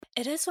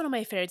It is one of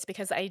my favorites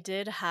because I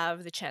did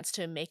have the chance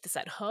to make this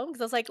at home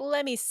because I was like,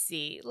 let me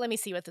see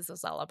what this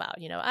is all about.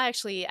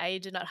 I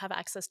did not have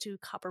access to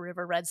Copper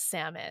River red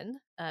salmon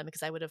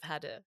because I would have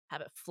had to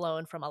have it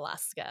flown from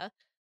Alaska.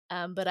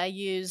 But I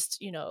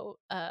used,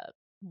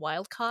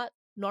 wild caught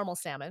normal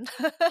salmon.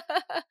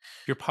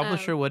 Your um,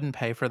 publisher wouldn't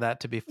pay for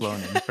that to be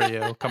flown in for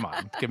you? Come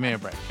on, give me a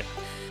break here.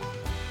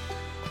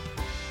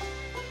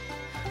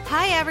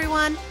 Hi,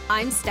 everyone.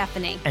 I'm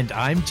Stephanie, And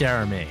I'm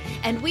Jeremy.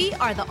 and we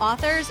are the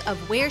authors of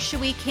Where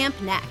Should We Camp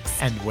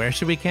Next? And where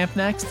should we camp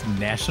next?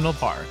 National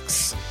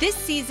parks. This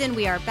season,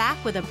 we are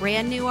back with a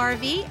brand new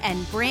RV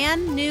and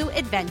brand new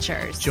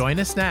adventures. Join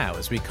us now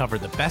as we cover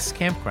the best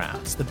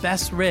campgrounds, the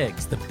best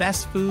rigs, the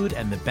best food,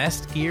 and the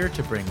best gear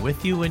to bring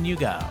with you when you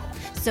go.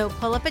 So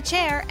pull up a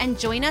chair and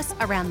join us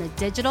around the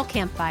digital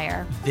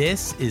campfire.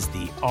 This is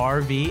the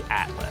RV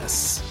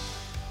Atlas.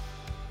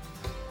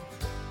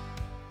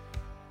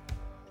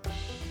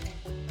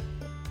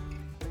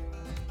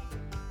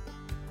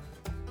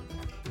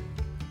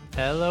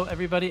 Hello,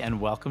 everybody,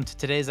 and welcome to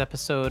today's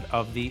episode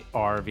of the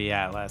RV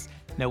Atlas.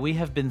 Now, we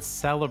have been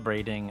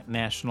celebrating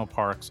national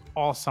parks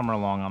all summer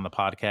long on the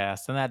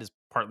podcast, and that is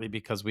partly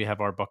because we have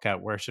our book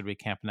out, Where Should We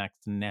Camp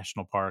Next? In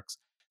National Parks.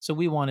 So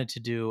we wanted to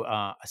do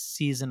a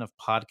season of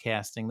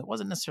podcasting that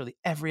wasn't necessarily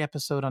every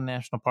episode on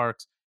national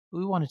parks, but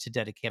we wanted to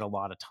dedicate a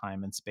lot of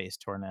time and space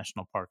to our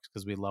national parks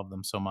because we love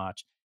them so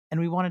much. And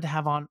we wanted to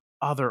have on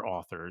other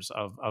authors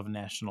of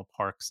national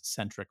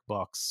parks-centric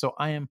books. So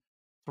I am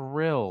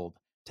thrilled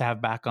to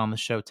have back on the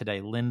show today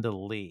Linda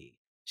Lee.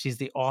 She's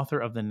the author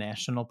of the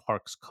National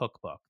Parks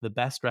Cookbook, the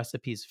best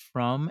recipes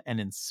from and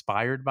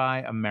inspired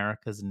by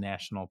America's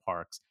national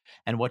parks.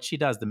 And what she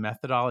does, the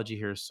methodology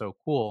here is so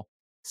cool.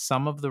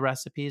 Some of the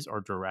recipes are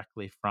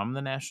directly from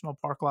the national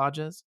park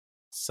lodges,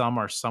 some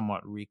are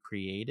somewhat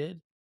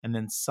recreated, and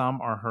then some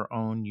are her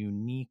own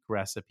unique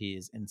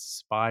recipes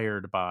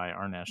inspired by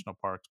our national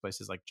parks,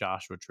 places like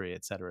Joshua Tree,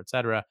 et cetera, et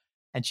cetera.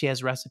 And she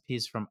has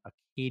recipes from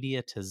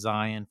Acadia to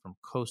Zion, from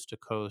coast to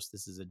coast.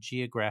 This is a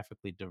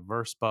geographically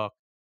diverse book.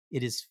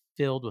 It is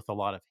filled with a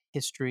lot of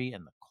history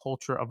and the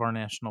culture of our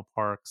national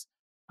parks.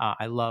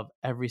 I love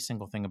every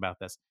single thing about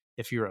this.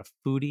 If you're a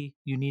foodie,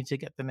 you need to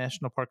get the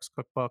National Parks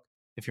Cookbook.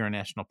 If you're a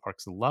national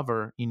parks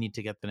lover, you need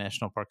to get the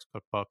National Parks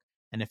Cookbook.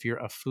 And if you're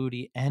a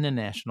foodie and a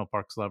national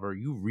parks lover,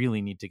 you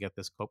really need to get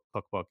this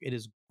cookbook. It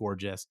is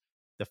gorgeous.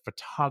 The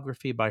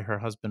photography by her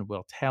husband,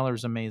 Will Taylor,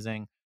 is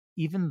amazing.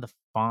 Even the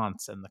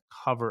fonts and the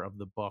cover of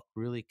the book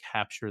really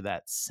capture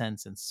that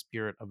sense and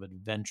spirit of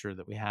adventure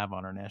that we have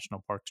on our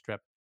national parks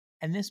trip.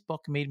 And this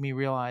book made me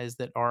realize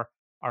that our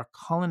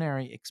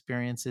culinary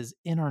experiences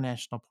in our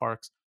national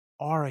parks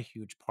are a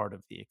huge part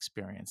of the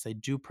experience. They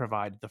do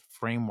provide the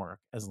framework,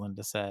 as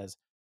Linda says,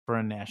 for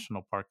a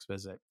national parks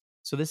visit.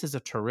 So this is a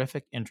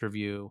terrific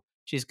interview.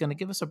 She's going to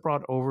give us a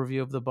broad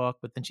overview of the book,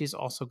 but then she's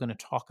also going to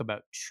talk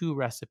about two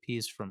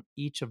recipes from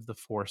each of the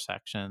four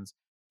sections.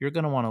 You're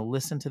going to want to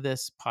listen to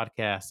this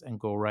podcast and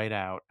go right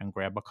out and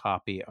grab a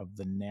copy of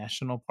the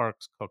National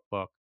Parks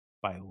Cookbook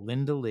by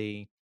Linda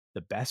Lee, the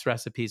best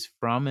recipes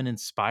from and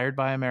inspired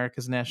by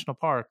America's national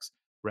parks,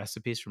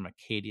 recipes from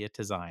Acadia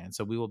to Zion.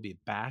 So we will be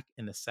back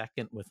in a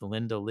second with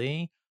Linda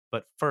Lee.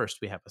 But first,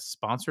 we have a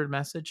sponsored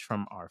message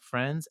from our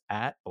friends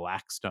at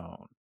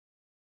Blackstone.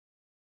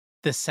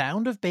 The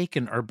sound of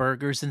bacon or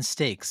burgers and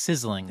steaks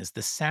sizzling is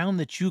the sound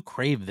that you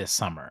crave this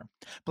summer.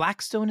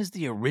 Blackstone is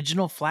the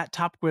original flat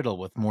top griddle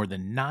with more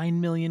than 9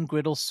 million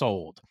griddles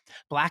sold.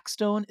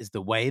 Blackstone is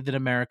the way that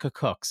America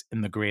cooks in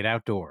the great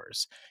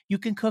outdoors. You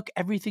can cook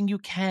everything you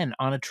can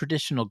on a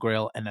traditional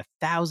grill and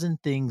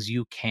 1,000 things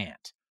you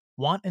can't.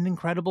 Want an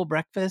incredible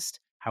breakfast?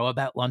 How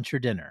about lunch or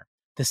dinner?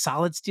 The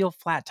solid steel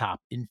flat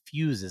top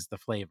infuses the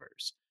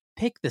flavors.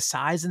 Pick the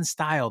size and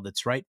style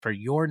that's right for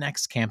your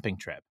next camping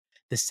trip.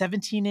 The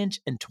 17-inch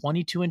and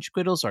 22-inch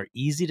griddles are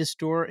easy to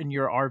store in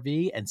your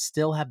RV and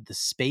still have the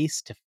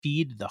space to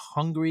feed the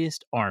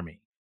hungriest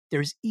army.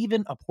 There's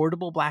even a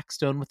portable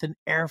Blackstone with an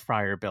air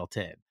fryer built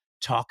in.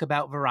 Talk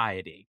about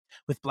variety.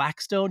 With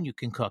Blackstone, you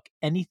can cook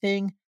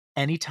anything,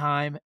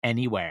 anytime,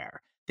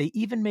 anywhere. They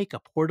even make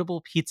a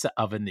portable pizza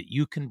oven that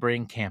you can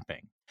bring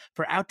camping.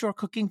 For outdoor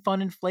cooking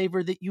fun and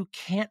flavor that you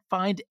can't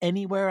find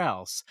anywhere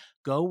else,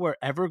 go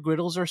wherever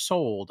griddles are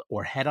sold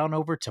or head on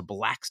over to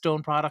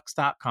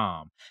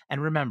blackstoneproducts.com.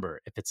 And remember,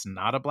 if it's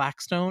not a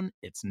Blackstone,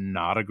 it's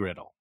not a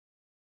griddle.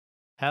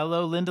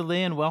 Hello, Linda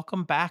Lee, and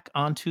welcome back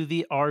onto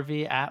the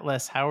RV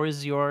Atlas. How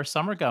is your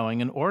summer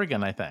going in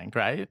Oregon, I think,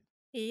 right?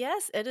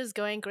 yes, it is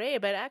going great.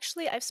 But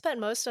actually, I've spent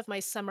most of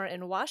my summer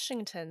in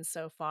Washington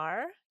so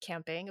far,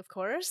 camping, of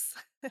course.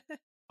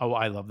 Oh,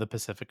 I love the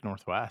Pacific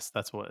Northwest.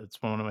 It's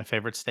one of my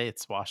favorite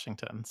states,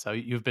 Washington. So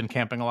you've been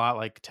camping a lot,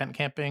 like tent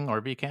camping or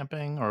RV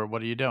camping, or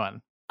what are you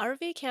doing?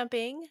 RV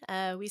camping.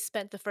 We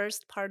spent the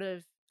first part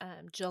of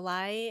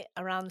July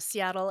around the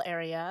Seattle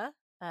area,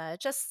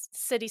 just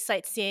city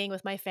sightseeing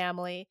with my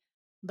family.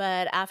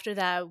 But after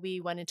that, we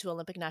went into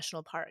Olympic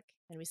National Park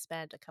and we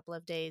spent a couple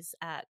of days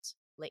at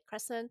Lake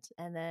Crescent,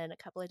 and then a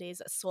couple of days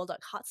at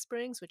Solduck Hot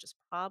Springs, which is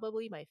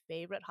probably my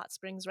favorite hot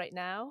springs right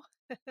now.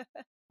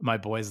 My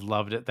boys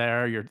loved it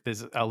there.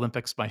 This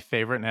Olympics my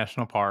favorite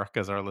national park,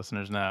 as our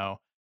listeners know,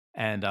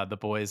 and, the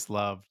boys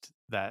loved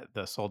that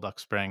the Sol Duck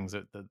Springs.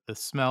 The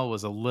smell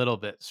was a little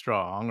bit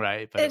strong,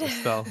 right? But it It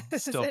was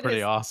is, still it pretty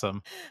is.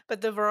 awesome.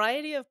 But the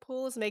variety of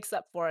pools makes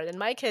up for it, and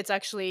my kids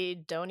actually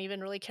don't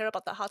even really care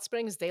about the hot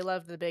springs, they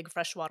love the big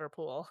freshwater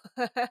pool.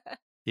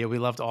 Yeah, we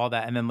loved all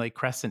that, and then Lake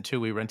Crescent too,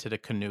 we rented a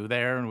canoe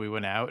there, and we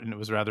went out, and it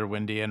was rather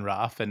windy and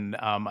rough, and,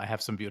 I have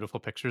some beautiful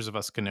pictures of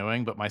us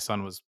canoeing, but my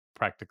son was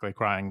practically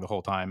crying the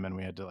whole time, and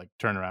we had to, like,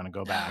 turn around and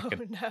go back, Oh,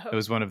 and it no.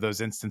 was one of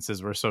those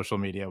instances where social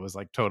media was,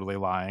 like, totally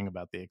lying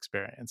about the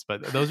experience,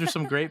 but those are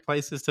some great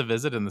places to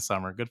visit in the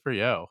summer, good for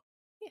you.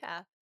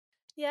 Yeah.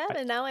 Yeah,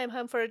 and now I'm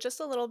home for just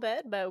a little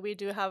bit, but we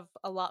do have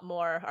a lot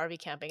more RV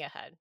camping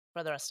ahead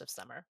for the rest of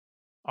summer.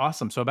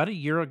 Awesome. So about a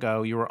year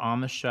ago, you were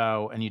on the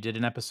show and you did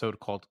an episode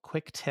called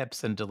Quick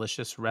Tips and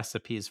Delicious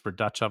Recipes for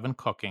Dutch Oven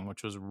Cooking,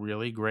 which was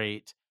really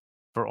great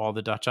for all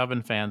the Dutch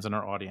oven fans in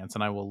our audience.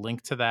 And I will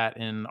link to that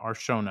in our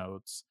show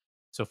notes.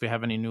 So if you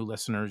have any new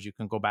listeners, you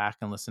can go back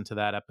and listen to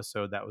that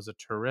episode. That was a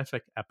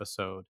terrific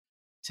episode.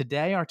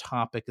 Today, our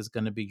topic is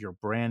going to be your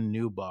brand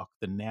new book,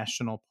 The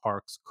National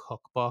Parks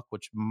Cookbook,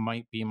 which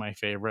might be my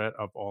favorite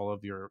of all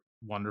of your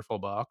wonderful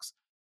books.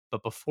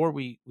 But before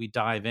we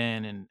dive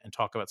in and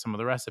talk about some of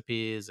the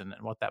recipes and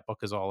what that book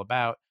is all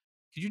about,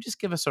 could you just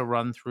give us a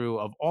run through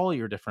of all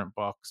your different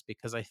books?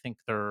 Because I think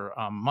they're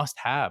must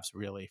haves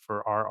really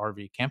for our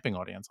RV camping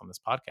audience on this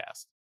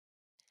podcast.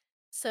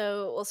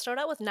 So we'll start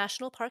out with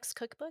National Parks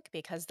Cookbook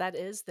because that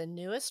is the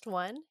newest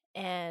one.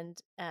 And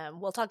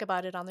we'll talk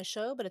about it on the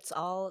show, but it's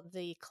all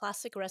the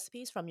classic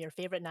recipes from your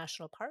favorite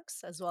national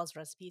parks, as well as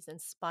recipes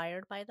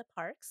inspired by the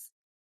parks.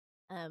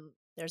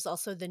 There's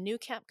also the New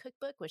Camp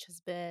Cookbook, which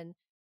has been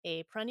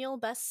a perennial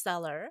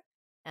bestseller,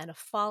 and a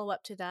follow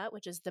up to that,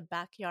 which is the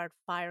Backyard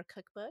Fire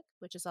Cookbook,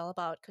 which is all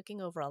about cooking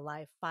over a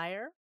live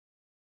fire.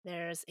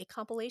 There's a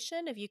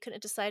compilation. If you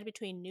couldn't decide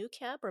between New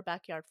Camp or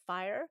Backyard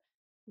Fire,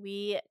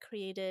 we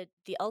created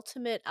the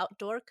Ultimate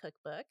Outdoor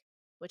Cookbook,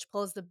 which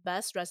pulls the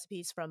best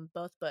recipes from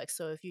both books.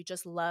 So if you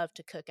just love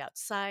to cook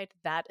outside,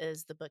 that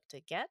is the book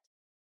to get.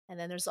 And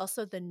then there's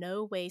also the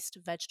No Waste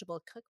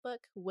Vegetable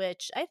Cookbook,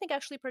 which I think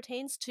actually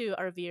pertains to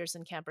RVers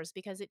and campers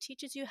because it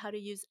teaches you how to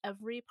use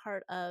every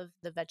part of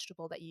the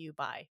vegetable that you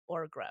buy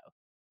or grow.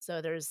 So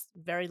there's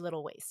very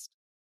little waste.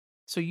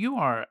 So you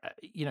are,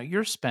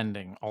 you're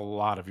spending a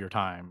lot of your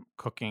time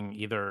cooking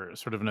either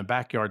sort of in a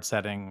backyard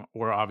setting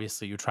or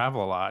obviously you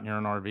travel a lot and you're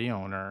an RV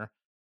owner.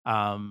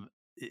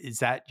 Is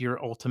that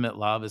your ultimate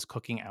love is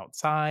cooking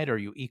outside? Are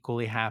you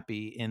equally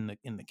happy in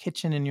the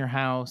kitchen in your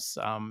house?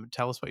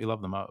 Tell us what you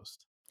love the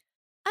most.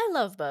 I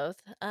love both.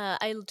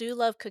 I do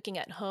love cooking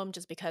at home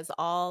just because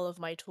all of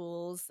my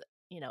tools,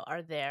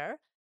 are there.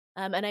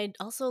 And I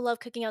also love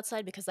cooking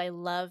outside because I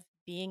love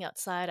being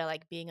outside. I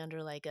like being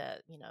under like a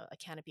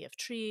canopy of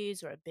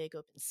trees or a big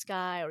open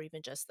sky or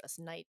even just this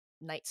night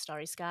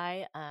starry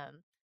sky.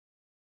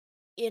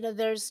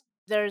 There's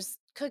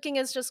cooking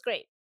is just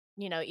great,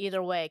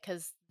 either way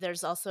cuz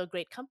there's also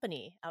great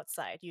company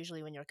outside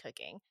usually when you're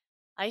cooking.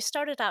 I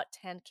started out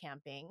tent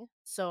camping,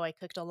 so I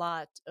cooked a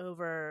lot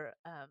over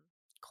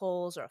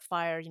coals or a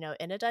fire,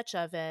 in a Dutch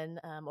oven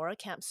or a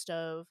camp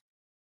stove.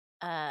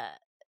 Uh,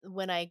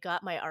 when I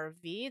got my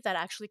RV, that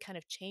actually kind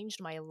of changed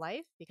my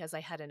life because I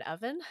had an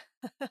oven.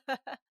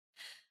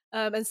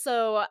 And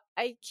so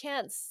I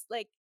can't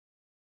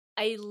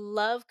I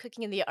love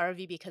cooking in the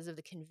RV because of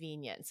the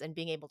convenience and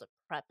being able to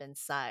prep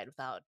inside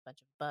without a bunch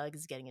of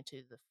bugs getting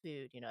into the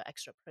food.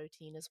 Extra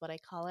protein is what I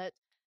call it.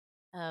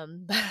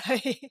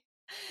 But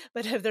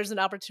but if there's an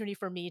opportunity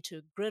for me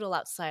to griddle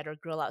outside or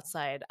grill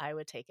outside, I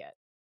would take it.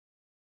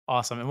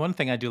 Awesome. And one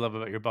thing I do love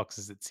about your books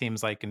is it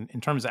seems like in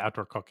terms of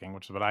outdoor cooking,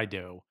 which is what I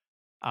do,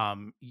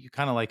 you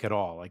kind of like it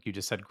all. Like you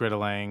just said,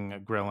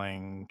 griddling,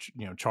 grilling,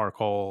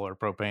 charcoal or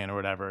propane or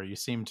whatever. You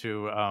seem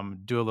to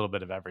do a little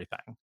bit of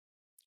everything.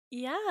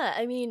 Yeah,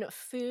 I mean,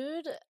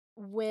 food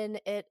when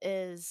it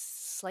is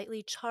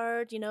slightly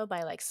charred,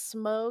 by like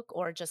smoke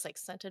or just like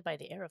scented by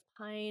the air of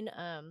pine,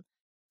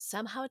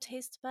 somehow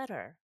tastes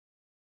better.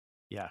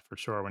 Yeah, for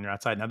sure. When you're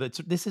outside. Now,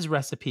 this is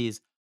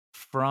recipes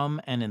from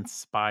and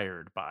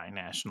inspired by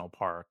national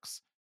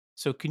parks.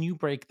 So, can you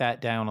break that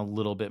down a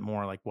little bit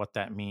more, like what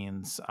that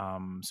means,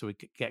 so we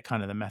could get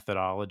kind of the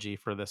methodology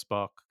for this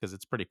book because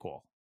it's pretty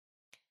cool.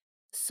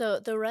 So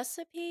the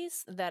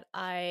recipes that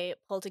I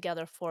pulled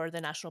together for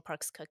the National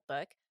Parks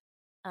Cookbook,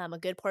 a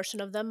good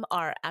portion of them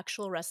are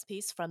actual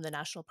recipes from the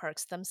national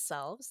parks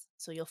themselves.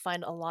 So you'll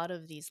find a lot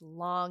of these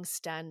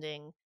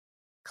long-standing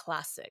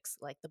classics,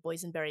 like the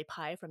boysenberry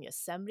pie from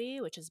Yosemite,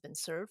 which has been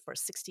served for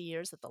 60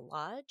 years at the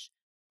lodge,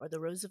 or the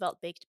Roosevelt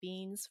baked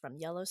beans from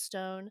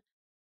Yellowstone.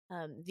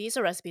 These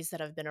are recipes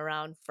that have been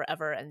around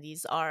forever, and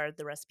these are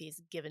the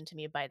recipes given to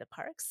me by the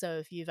park. So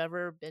if you've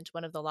ever been to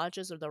one of the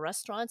lodges or the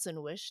restaurants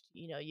and wished,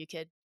 you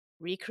could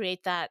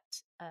recreate that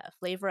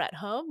flavor at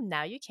home,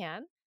 now you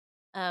can.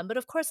 But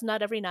of course,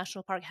 not every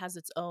national park has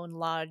its own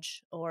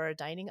lodge or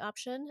dining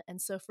option.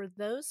 And so for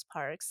those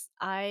parks,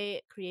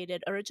 I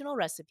created original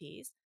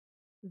recipes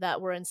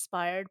that were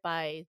inspired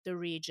by the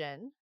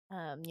region.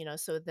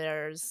 So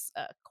there's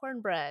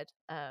cornbread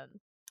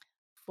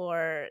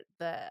for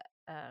the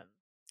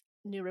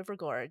New River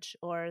Gorge,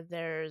 or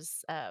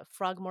there's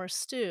frogmore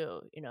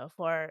stew,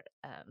 for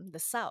the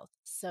South.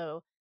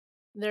 So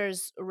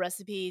there's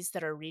recipes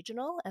that are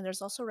regional, and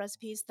there's also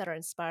recipes that are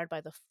inspired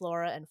by the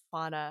flora and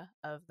fauna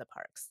of the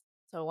parks.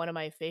 So one of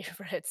my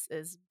favorites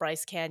is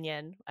Bryce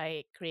Canyon.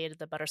 I created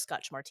the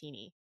butterscotch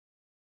martini.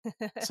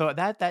 So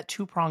that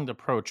two-pronged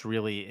approach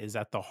really is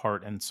at the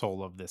heart and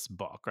soul of this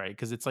book, right?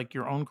 Because it's like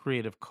your own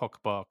creative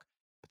cookbook,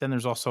 but then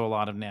there's also a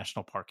lot of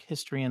national park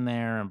history in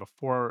there. And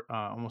before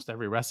almost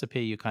every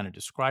recipe, you kind of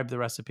describe the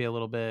recipe a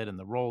little bit and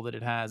the role that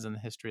it has in the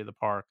history of the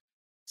park.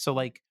 So,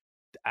 like,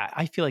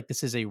 I feel like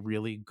this is a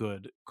really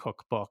good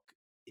cookbook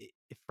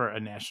for a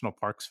national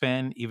parks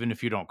fan, even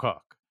if you don't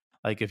cook.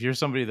 Like, if you're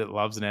somebody that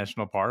loves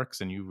national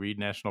parks and you read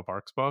national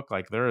parks book,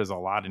 like there is a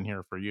lot in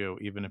here for you,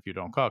 even if you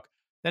don't cook.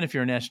 Then if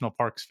you're a national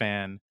parks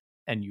fan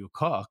and you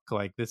cook,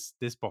 like this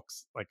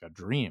book's like a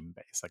dream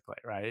basically,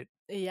 right?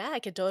 Yeah, I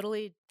could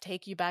totally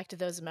take you back to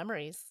those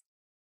memories.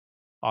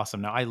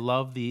 Awesome. Now I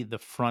love the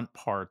front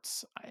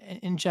parts.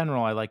 In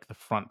general, I like the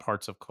front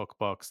parts of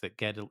cookbooks that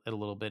get a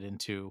little bit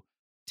into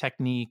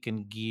technique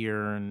and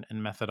gear and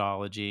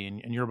methodology.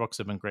 And your books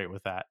have been great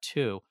with that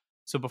too.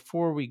 So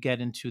before we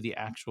get into the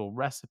actual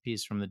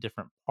recipes from the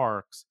different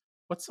parks,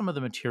 what's some of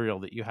the material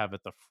that you have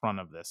at the front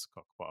of this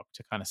cookbook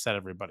to kind of set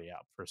everybody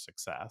up for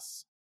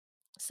success?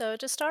 So,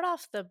 to start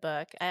off the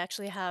book, I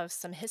actually have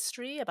some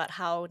history about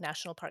how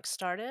national parks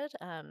started.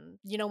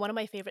 One of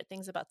my favorite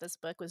things about this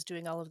book was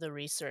doing all of the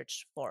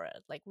research for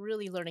it, like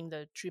really learning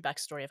the true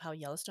backstory of how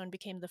Yellowstone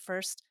became the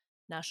first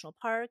national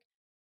park,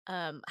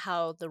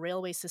 how the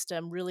railway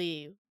system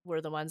really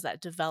were the ones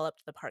that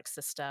developed the park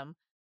system.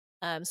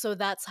 So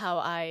that's how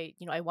I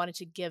wanted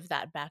to give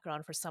that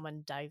background for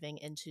someone diving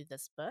into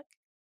this book.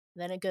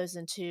 Then it goes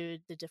into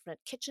the different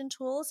kitchen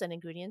tools and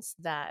ingredients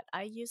that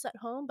I use at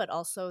home, but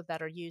also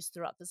that are used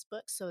throughout this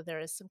book. So there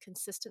is some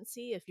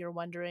consistency if you're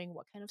wondering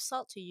what kind of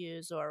salt to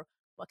use or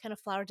what kind of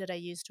flour did I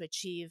use to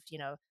achieve,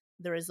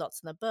 the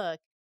results in the book,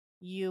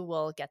 you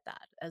will get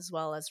that, as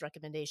well as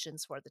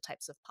recommendations for the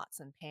types of pots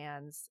and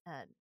pans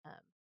and,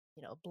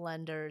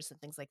 blenders and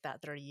things like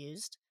that that are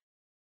used.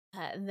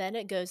 Then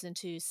it goes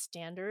into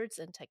standards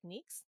and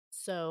techniques.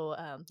 So,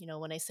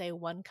 when I say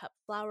 1 cup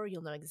flour,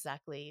 you'll know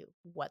exactly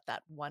what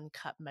that 1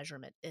 cup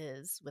measurement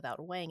is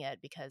without weighing it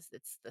because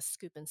it's the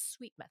scoop and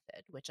sweep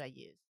method, which I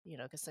use,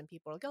 because some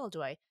people are like, oh,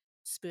 do I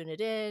spoon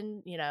it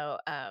in?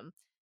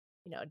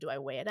 Do I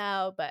weigh it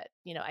out? But,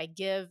 I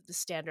give the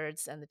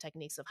standards and the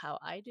techniques of how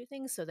I do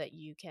things so that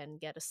you can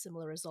get a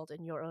similar result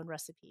in your own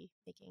recipe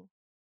making.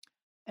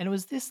 And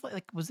was this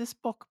was this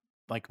book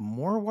like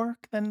more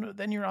work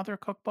than your other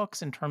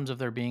cookbooks in terms of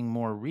there being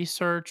more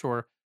research,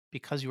 or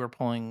because you were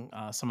pulling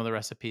some of the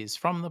recipes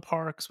from the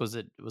parks, was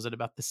it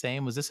about the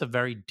same? Was this a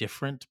very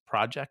different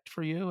project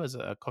for you as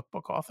a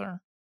cookbook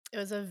author? It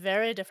was a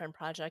very different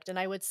project, and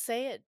I would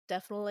say it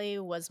definitely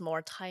was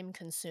more time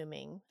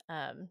consuming.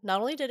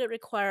 Not only did it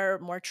require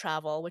more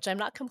travel, which I'm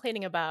not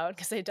complaining about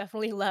because I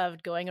definitely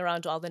loved going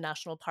around to all the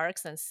national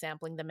parks and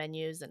sampling the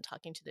menus and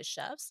talking to the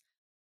chefs,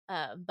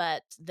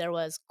 but there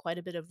was quite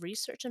a bit of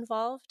research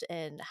involved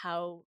in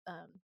how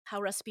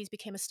recipes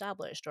became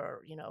established,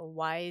 or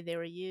why they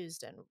were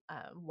used and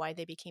why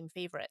they became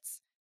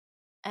favorites.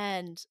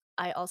 And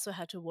I also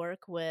had to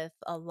work with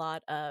a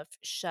lot of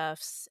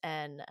chefs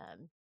and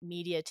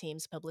media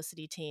teams,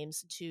 publicity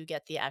teams to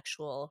get the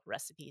actual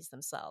recipes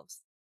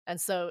themselves. And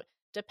so,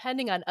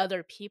 depending on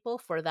other people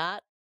for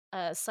that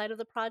side of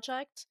the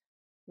project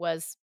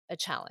was a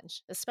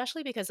challenge,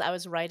 especially because I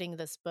was writing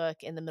this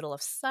book in the middle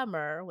of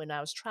summer when I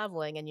was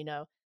traveling. And,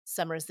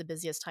 summer is the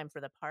busiest time for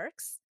the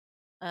parks.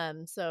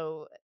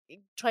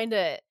 Trying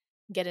to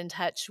get in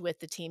touch with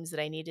the teams that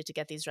I needed to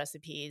get these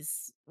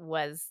recipes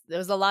there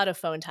was a lot of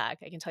phone tag,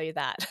 I can tell you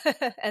that.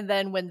 And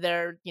then when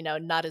they're,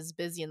 not as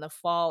busy in the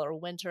fall or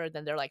winter,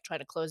 then they're like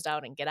trying to close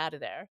down and get out of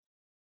there.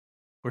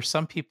 Were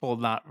some people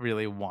not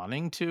really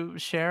wanting to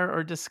share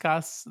or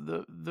discuss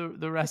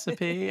the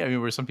recipe? I mean,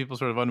 were some people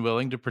sort of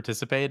unwilling to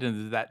participate, and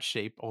did that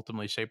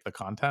ultimately shape the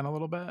content a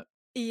little bit?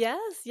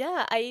 Yes,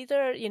 yeah.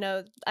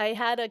 I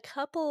had a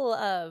couple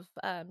of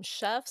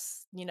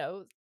chefs,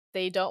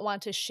 they don't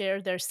want to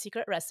share their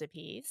secret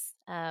recipes.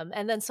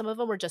 And then some of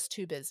them were just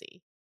too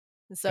busy.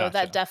 And so that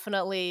Gotcha.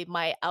 definitely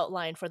my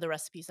outline for the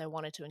recipes I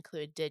wanted to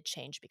include did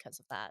change because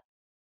of that.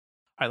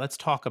 All right, let's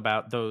talk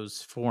about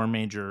those four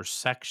major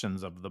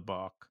sections of the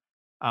book.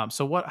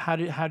 So, what? How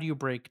do you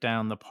break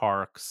down the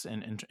parks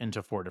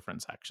into four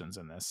different sections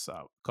in this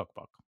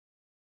cookbook?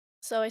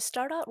 So I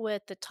start out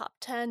with the top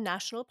 10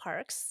 national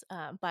parks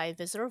by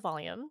visitor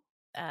volume.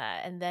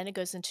 And then it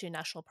goes into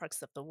national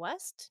parks of the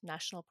West,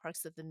 national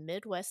parks of the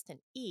Midwest and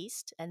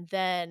East. And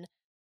then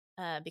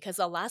because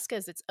Alaska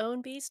is its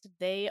own beast,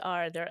 they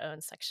are their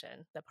own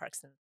section, the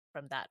parks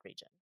from that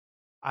region.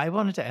 I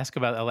wanted to ask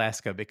about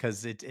Alaska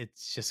because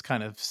it's just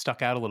kind of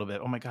stuck out a little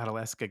bit. Oh my god,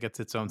 Alaska gets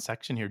its own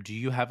section here. Do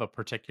you have a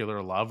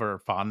particular love or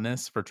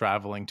fondness for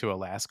traveling to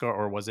Alaska,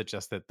 or was it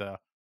just that the,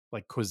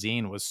 like,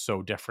 cuisine was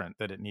so different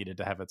that it needed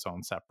to have its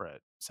own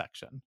separate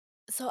section?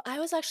 So I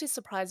was actually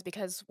surprised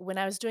because when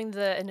I was doing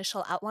the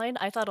initial outline,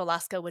 I thought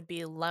Alaska would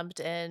be lumped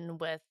in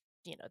with,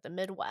 the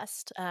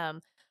Midwest.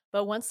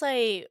 But once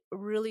I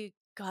really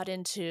got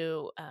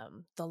into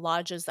the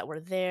lodges that were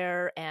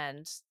there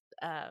and,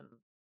 um,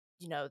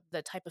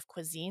 the type of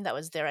cuisine that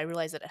was there, I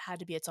realized that it had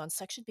to be its own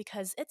section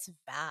because it's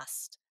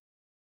vast.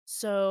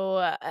 So,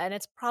 and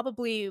it's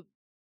probably,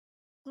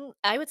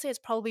 I would say it's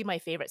probably my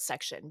favorite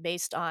section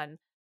based on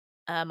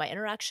my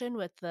interaction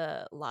with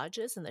the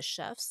lodges and the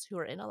chefs who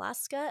are in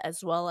Alaska,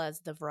 as well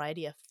as the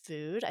variety of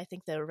food. I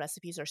think the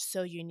recipes are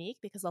so unique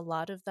because a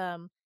lot of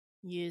them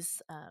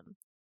use,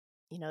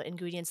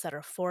 ingredients that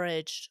are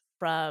foraged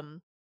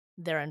from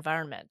their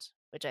environment,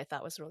 which I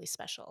thought was really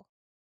special.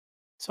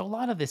 So a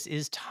lot of this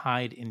is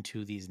tied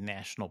into these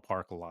national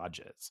park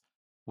lodges,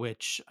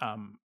 which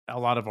a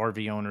lot of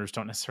RV owners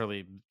don't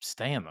necessarily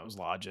stay in those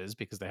lodges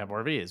because they have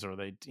RVs or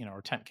they,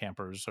 are tent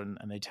campers and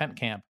they tent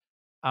camp.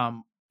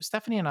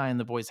 Stephanie and I and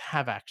the boys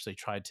have actually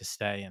tried to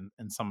stay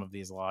in some of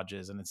these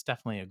lodges, and it's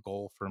definitely a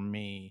goal for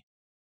me,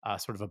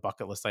 sort of a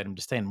bucket list item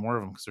to stay in more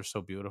of them because they're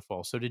so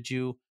beautiful. So did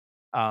you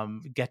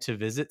get to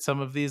visit some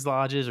of these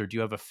lodges, or do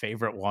you have a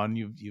favorite one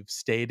you've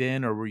stayed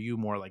in, or were you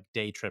more like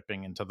day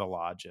tripping into the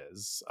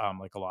lodges,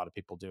 like a lot of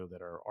people do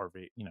that are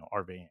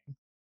RVing?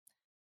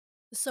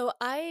 So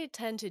I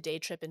tend to day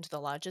trip into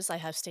the lodges. I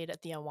have stayed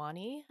at the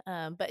Awani,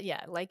 but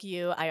yeah, like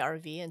you, I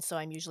RV, and so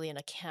I'm usually in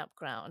a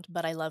campground.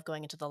 But I love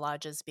going into the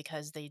lodges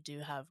because they do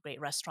have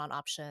great restaurant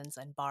options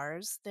and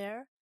bars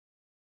there.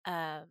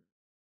 Um,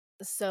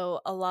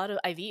 So a lot of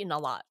I've eaten a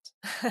lot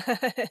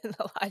in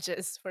the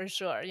lodges for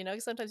sure,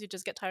 sometimes you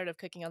just get tired of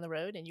cooking on the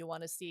road and you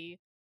wanna see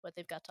what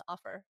they've got to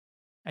offer.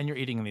 And you're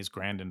eating in these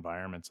grand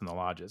environments in the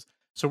lodges.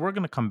 So we're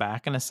going to come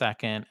back in a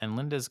second, and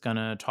Linda's going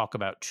to talk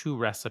about two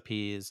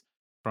recipes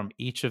from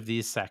each of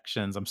these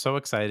sections. I'm so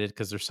excited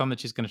because there's some that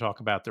she's going to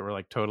talk about that were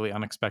like totally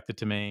unexpected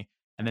to me,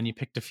 and then you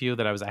picked a few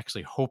that I was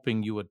actually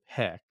hoping you would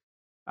pick.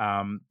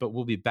 But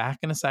we'll be back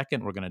in a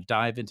second. We're going to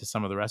dive into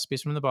some of the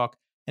recipes from the book.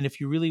 And if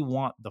you really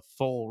want the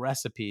full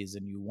recipes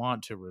and you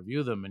want to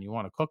review them and you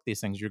want to cook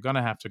these things, you're going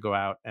to have to go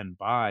out and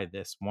buy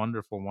this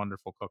wonderful,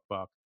 wonderful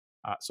cookbook.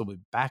 So we'll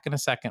be back in a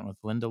second with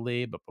Linda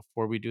Lee. But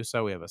before we do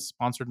so, we have a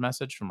sponsored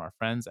message from our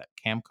friends at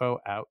Camco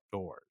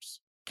Outdoors.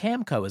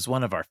 Camco is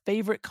one of our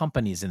favorite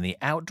companies in the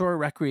outdoor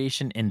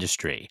recreation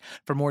industry.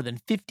 For more than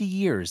 50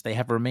 years, they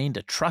have remained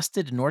a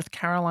trusted North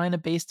Carolina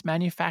based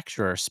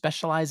manufacturer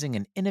specializing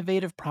in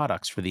innovative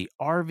products for the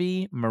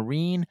RV,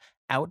 marine,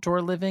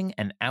 outdoor living,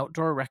 and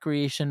outdoor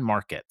recreation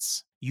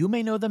markets. You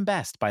may know them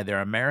best by their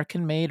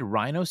American made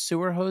Rhino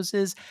sewer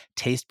hoses,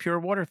 Taste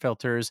Pure water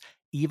filters,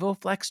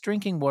 EvoFlex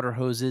drinking water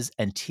hoses,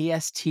 and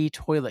TST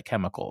toilet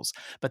chemicals.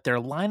 But their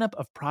lineup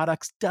of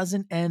products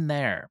doesn't end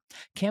there.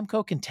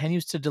 Camco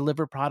continues to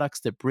deliver products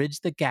that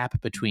bridge the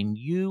gap between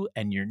you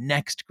and your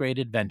next great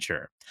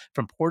adventure.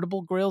 From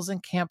portable grills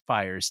and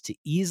campfires to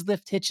ease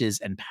lift hitches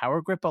and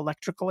power grip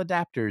electrical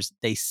adapters,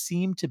 they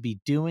seem to be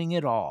doing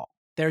it all.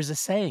 There's a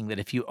saying that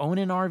if you own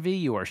an RV,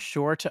 you are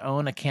sure to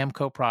own a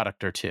Camco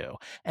product or two.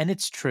 And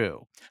it's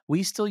true.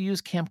 We still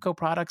use Camco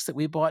products that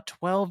we bought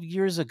 12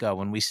 years ago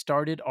when we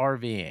started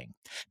RVing.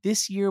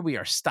 This year, we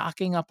are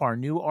stocking up our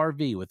new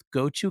RV with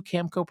go to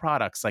Camco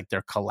products like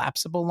their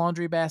collapsible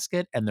laundry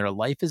basket and their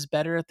Life is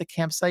Better at the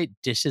Campsite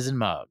dishes and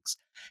mugs.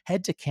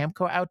 Head to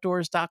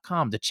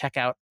CamcoOutdoors.com to check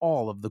out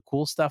all of the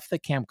cool stuff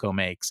that Camco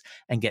makes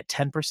and get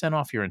 10%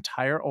 off your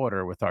entire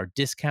order with our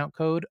discount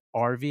code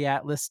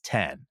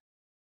RVAtlas10.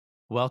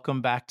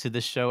 Welcome back to the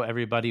show,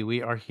 everybody.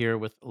 We are here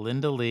with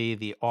Linda Lee,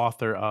 the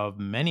author of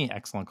many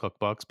excellent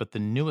cookbooks, but the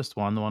newest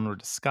one, the one we're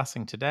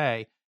discussing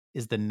today,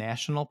 is the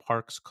National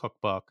Parks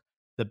Cookbook,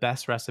 the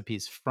best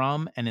recipes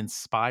from and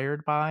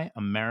inspired by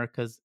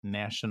America's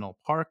national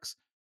parks,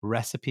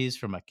 recipes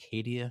from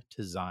Acadia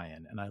to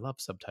Zion. And I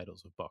love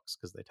subtitles of books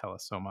because they tell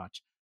us so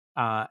much.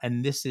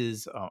 And this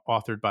is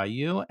authored by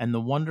you, and the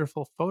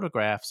wonderful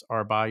photographs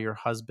are by your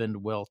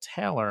husband, Will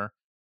Taylor.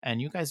 And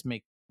you guys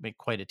make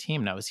quite a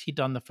team now. Has he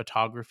done the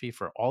photography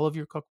for all of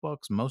your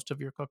cookbooks, most of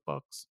your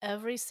cookbooks?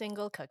 Every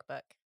single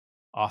cookbook.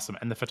 Awesome.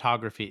 And the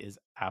photography is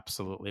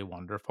absolutely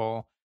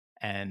wonderful.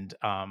 And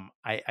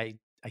I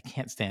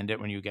can't stand it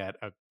when you get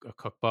a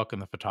cookbook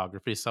and the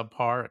photography is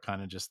subpar. It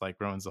kind of just like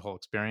ruins the whole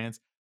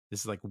experience. This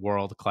is like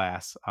world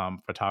class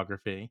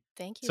photography.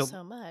 Thank you So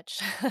so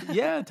much.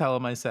 yeah, tell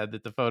him I said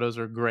that the photos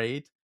are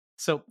great.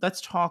 So let's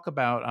talk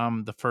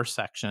about the first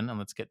section, and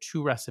let's get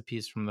two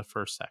recipes from the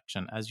first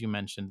section. As you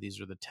mentioned,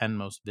 these are the 10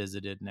 most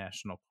visited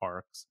national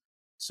parks.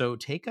 So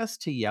take us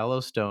to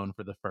Yellowstone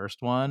for the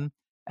first one.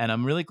 And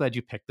I'm really glad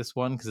you picked this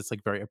one because it's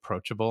like very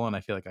approachable, and I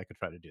feel like I could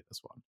try to do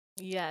this one.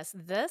 Yes,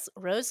 this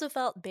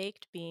Roosevelt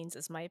baked beans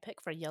is my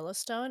pick for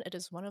Yellowstone. It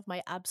is one of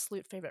my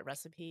absolute favorite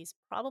recipes,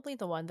 probably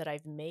the one that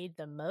I've made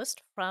the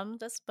most from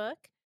this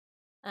book.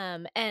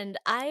 And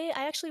I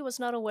actually was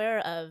not aware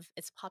of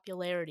its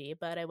popularity,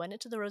 but I went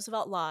into the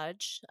Roosevelt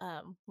Lodge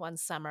one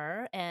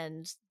summer,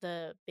 and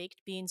the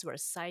baked beans were a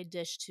side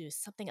dish to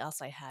something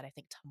else I had. I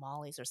think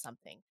tamales or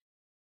something.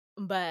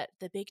 But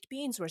the baked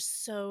beans were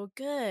so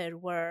good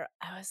where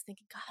I was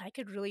thinking, "God, I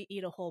could really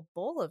eat a whole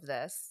bowl of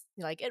this."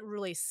 Like, it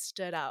really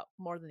stood out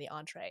more than the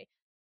entree.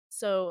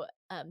 So,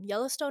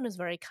 Yellowstone is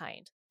very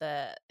kind.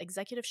 The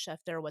executive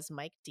chef there was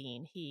Mike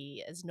Dean.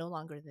 He is no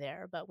longer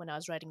there, but when I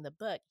was writing the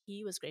book,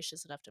 he was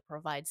gracious enough to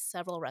provide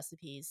several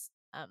recipes,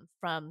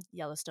 from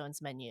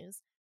Yellowstone's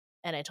menus,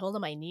 and I told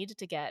him I needed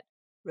to get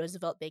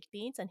Roosevelt baked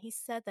beans, and he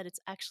said that it's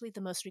actually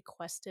the most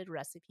requested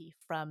recipe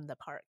from the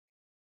park.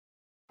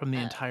 From the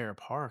Uh, entire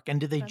park,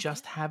 and do they yeah.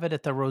 just have it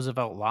at the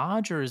Roosevelt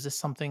Lodge, or is this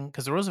something?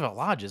 Because the Roosevelt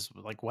Lodge is,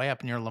 like, way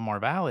up near Lamar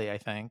Valley, I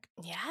think.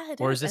 Yeah, it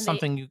Or is is, this and they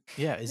something you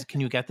yeah, is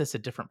can you get this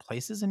at different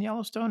places in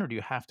Yellowstone, or do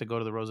you have to go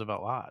to the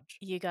Roosevelt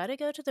Lodge? you gotta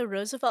go to the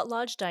Roosevelt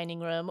Lodge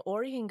dining room,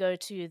 or you can go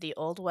to the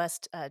Old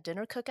West,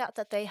 dinner cookout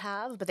that they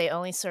have, but they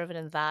only serve it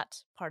in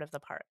that part of the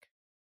park.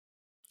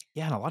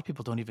 Yeah, and a lot of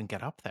people don't even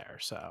get up there,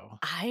 so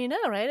I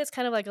know, right? It's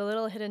kind of like a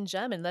little hidden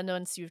gem, and then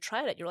once you've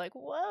tried it, you're like,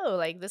 "Whoa,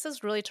 like, this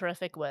is really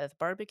terrific with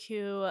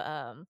barbecue,"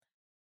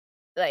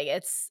 like,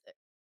 it's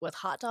with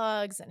hot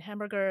dogs and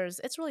hamburgers,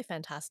 it's really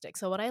fantastic.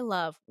 So what I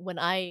love when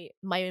I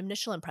my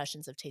initial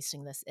impressions of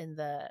tasting this in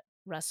the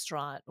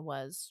restaurant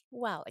was,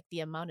 wow, like,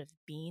 the amount of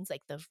beans,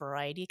 like, the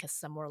variety, because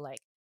some were, like,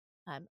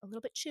 a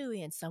little bit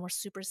chewy and some were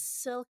super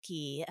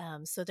silky,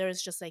 so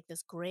there's just, like,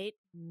 this great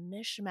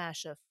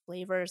mishmash of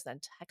flavors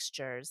and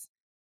textures,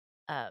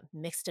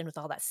 mixed in with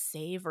all that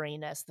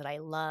savoriness that I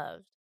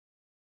loved.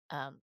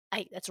 I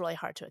It's really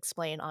hard to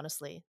explain,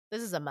 honestly.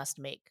 This is a must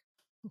make.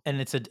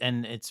 and it's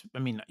I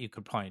mean, you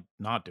could probably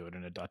not do it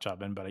in a Dutch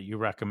oven, but you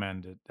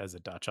recommend it as a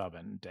Dutch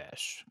oven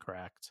dish,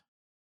 correct?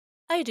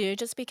 I do,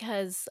 just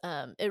because,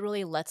 it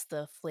really lets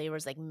the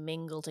flavors, like,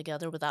 mingle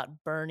together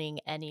without burning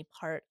any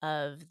part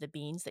of the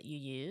beans that you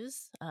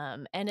use,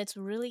 and it's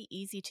really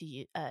easy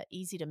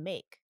to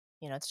make.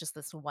 You know, it's just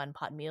this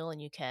one-pot meal,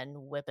 and you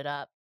can whip it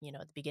up, at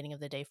the beginning of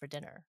the day for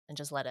dinner and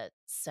just let it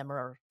simmer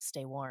or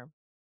stay warm.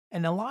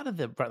 And a lot of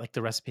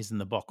the recipes in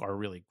the book are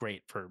really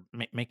great for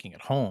making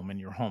at home in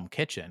your home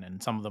kitchen,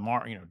 and some of them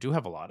are, do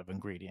have a lot of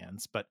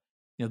ingredients, but,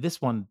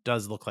 this one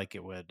does look like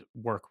it would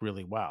work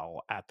really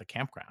well at the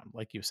campground,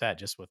 like you said,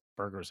 just with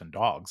burgers and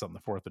dogs on the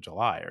 4th of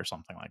July or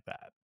something like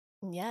that.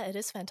 Yeah, it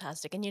is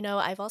fantastic. And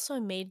I've also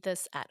made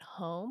this at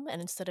home,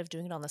 and instead of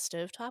doing it on the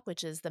stovetop,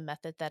 which is the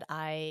method that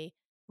I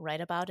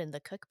write about in the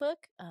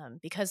cookbook,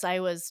 because I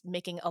was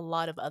making a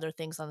lot of other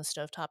things on the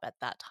stovetop at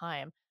that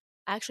time,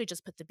 I actually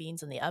just put the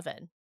beans in the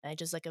oven. And I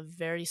just like a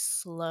very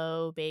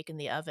slow bake in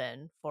the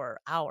oven for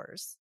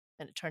hours,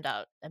 and it turned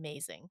out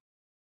amazing.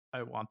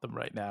 I want them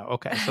right now.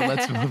 Okay, so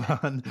let's move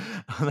on.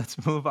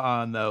 Let's move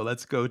on though.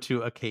 Let's go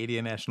to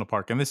Acadia National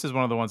Park. And this is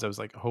one of the ones I was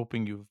like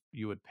hoping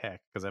you would pick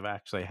because I've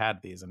actually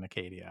had these in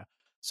Acadia.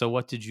 So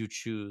what did you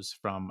choose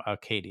from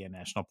Acadia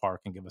National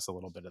Park, and give us a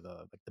little bit of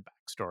the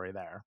backstory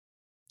there?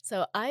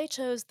 So I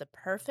chose the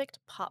perfect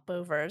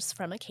popovers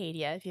from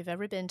Acadia. If you've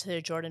ever been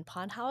to Jordan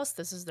Pond House,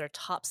 this is their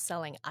top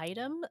selling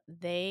item.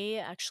 They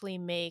actually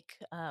make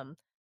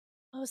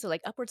what was it,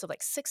 like upwards of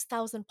like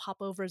 6,000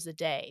 popovers a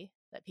day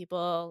that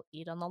people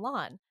eat on the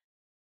lawn.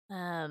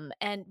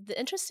 And the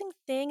interesting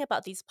thing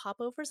about these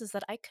popovers is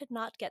that I could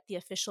not get the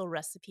official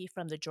recipe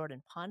from the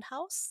Jordan Pond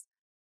House.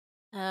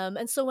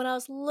 And so when I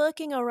was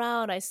looking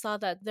around, I saw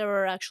that there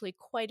were actually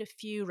quite a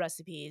few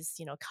recipes,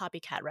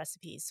 copycat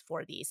recipes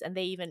for these. And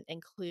they even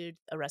include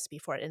a recipe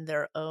for it in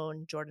their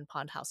own Jordan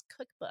Pond House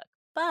cookbook.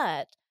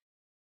 But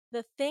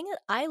the thing,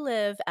 I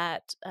live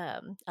at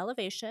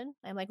elevation.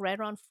 I'm like right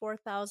around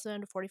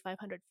 4,000 to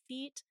 4,500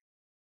 feet.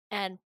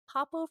 And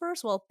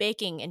popovers, well,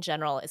 baking in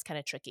general is kind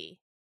of tricky.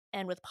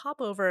 And with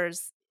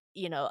popovers,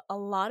 a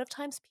lot of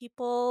times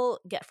people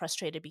get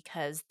frustrated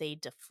because they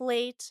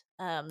deflate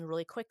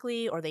really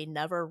quickly or they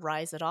never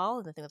rise at all.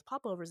 And the thing with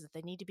popovers is that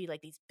they need to be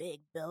like these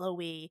big,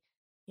 billowy,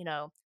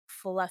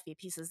 fluffy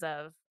pieces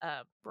of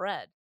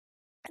bread.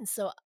 And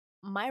so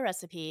my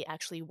recipe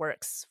actually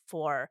works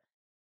for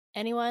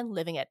anyone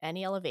living at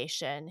any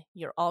elevation.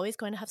 You're always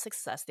going to have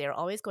success. They are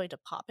always going to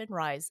pop and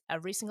rise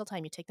every single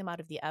time you take them out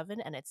of the oven,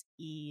 and it's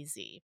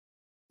easy.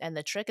 And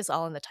the trick is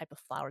all in the type of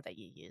flour that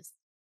you use.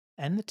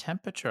 And the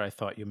temperature I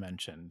thought you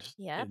mentioned.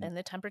 Yep, and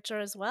the temperature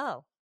as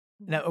well.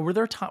 Mhm. Now, were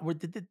there time where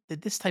did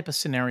this type of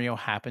scenario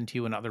happen to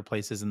you in other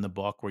places in the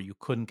book where you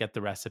couldn't get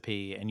the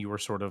recipe and you were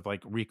sort of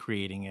like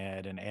recreating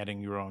it and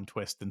adding your own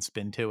twist and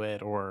spin to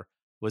it, or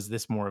was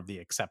this more of the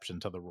exception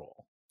to the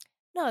rule?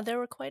 No, there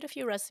were quite a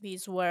few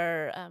recipes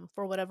where,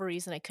 for whatever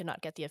reason, I could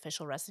not get the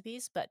official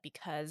recipes, but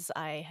because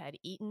I had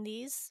eaten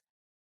these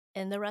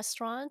in the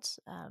restaurant,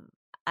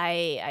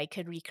 I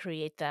could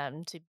recreate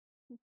them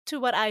to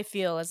what I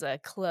feel is a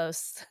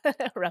close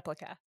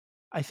replica.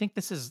 I think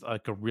this is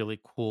like a really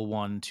cool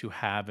one to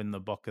have in the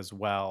book as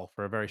well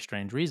for a very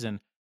strange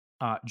reason.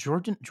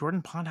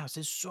 Jordan Pond House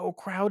is so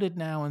crowded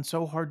now and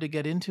so hard to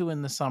get into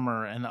in the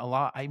summer, and a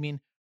lot. I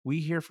mean, we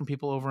hear from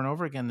people over and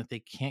over again that they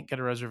can't get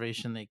a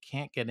reservation, they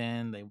can't get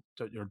in,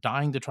 they're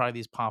dying to try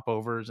these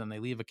popovers, and they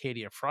leave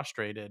Acadia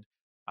frustrated.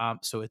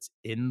 So it's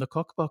in the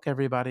cookbook,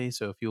 everybody.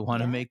 So if you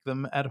want to Yeah. make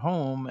them at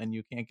home and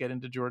you can't get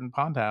into Jordan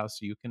Pond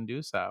House, you can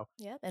do so.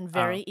 Yep, and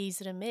Uh, very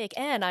easy to make.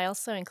 And I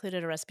also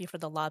included a recipe for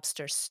the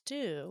lobster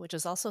stew, which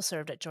is also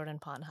served at Jordan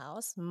Pond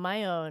House.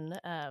 My own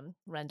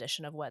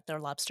rendition of what their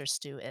lobster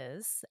stew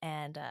is,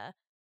 and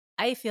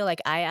I feel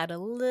like I add a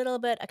little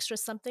bit extra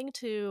something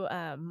to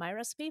my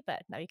recipe.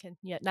 But now you can,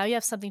 yeah, now you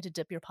have something to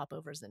dip your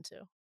popovers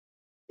into.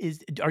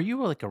 are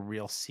you like a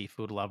real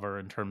seafood lover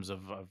in terms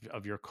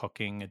of your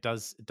cooking? It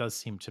does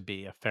seem to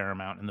be a fair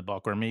amount in the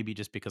book, or maybe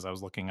just because I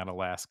was looking at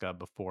Alaska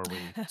before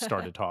we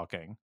started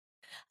talking.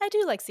 I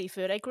do like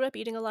seafood. I grew up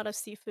eating a lot of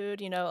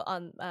seafood.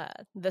 On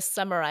this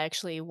summer, I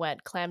actually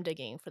went clam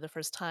digging for the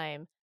first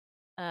time.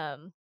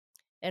 Um,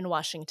 in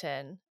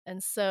Washington,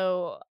 and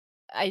so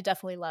I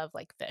definitely love,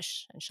 like,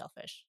 fish and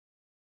shellfish.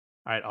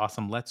 All right,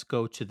 awesome. Let's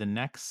go to the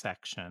next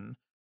section.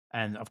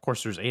 And of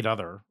course, there's 8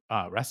 other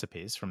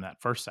recipes from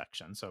that first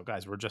section. So,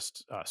 guys, we're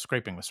just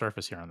scraping the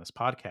surface here on this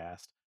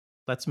podcast.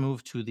 Let's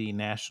move to the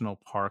national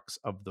parks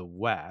of the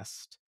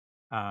West.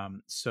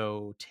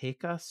 So,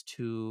 take us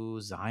to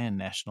Zion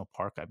National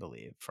Park, I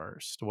believe,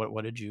 first.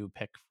 What did you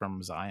pick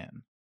from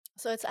Zion?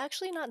 So it's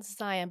actually not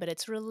Zion, but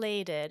it's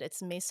related.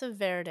 It's Mesa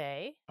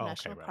Verde Oh,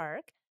 okay, National right.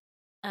 Park,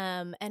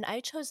 and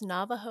I chose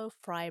Navajo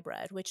fry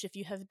bread, which if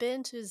you have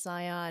been to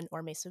Zion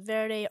or Mesa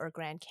Verde or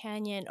Grand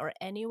Canyon or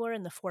anywhere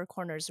in the Four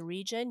Corners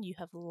region, you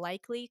have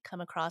likely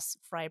come across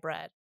fry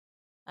bread.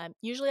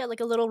 Usually at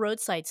like a little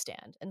roadside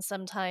stand, and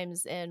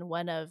sometimes in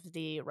one of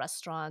the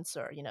restaurants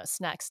or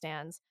snack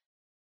stands.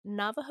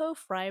 Navajo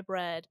fry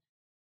bread.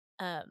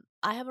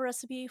 I have a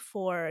recipe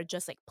for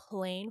just like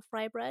plain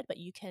fry bread, but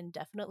you can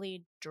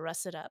definitely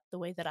dress it up. The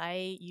way that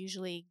I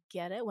usually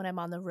get it when I'm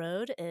on the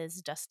road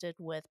is dusted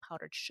with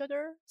powdered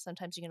sugar.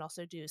 Sometimes you can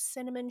also do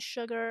cinnamon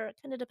sugar. It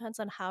kind of depends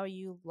on how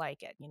you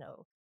like it,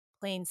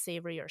 plain,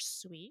 savory, or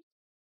sweet.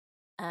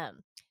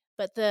 Um,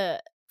 but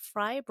the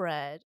fry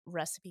bread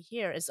recipe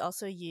here is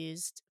also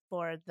used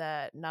for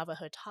the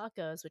Navajo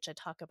tacos, which I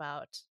talk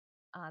about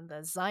on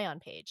the Zion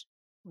page.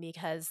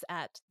 Because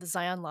at the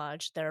Zion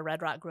Lodge, their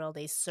Red Rock Grill,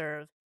 they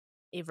serve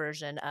a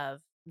version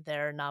of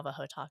their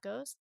Navajo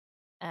tacos.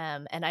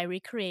 And I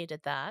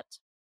recreated that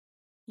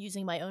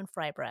using my own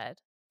fry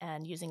bread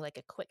and using like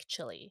a quick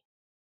chili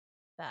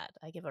that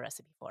I give a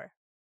recipe for.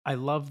 I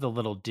love the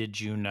little "did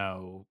you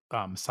know"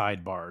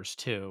 sidebars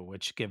too,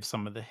 which give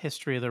some of the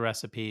history of the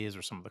recipes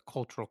or some of the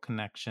cultural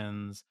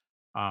connections.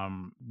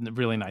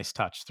 Really nice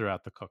touch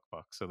throughout the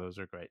cookbook. So those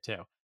are great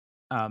too.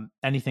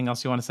 Anything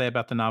else you want to say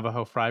about the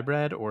Navajo fry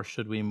bread, or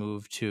should we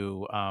move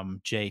to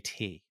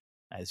JT,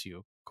 as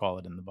you call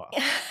it in the book?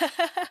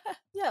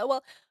 Yeah,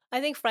 well, I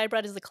think fry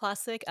bread is a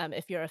classic.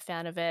 If you're a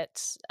fan of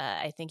it,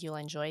 I think you'll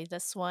enjoy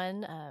this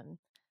one.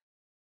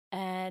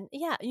 And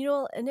yeah,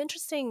 an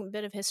interesting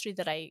bit of history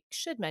that I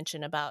should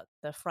mention about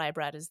the fry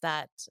bread is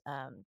that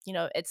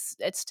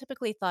it's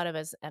typically thought of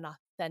as an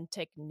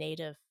authentic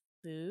native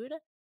food,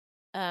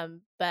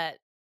 but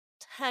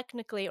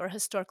technically or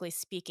historically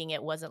speaking,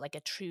 it wasn't like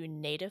a true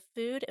native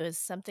food. It was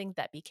something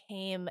that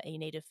became a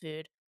native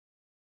food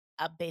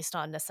based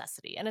on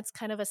necessity, and it's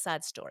kind of a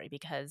sad story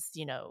because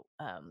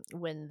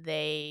when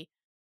they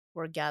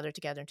were gathered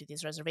together into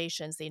these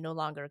reservations, they no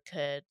longer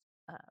could.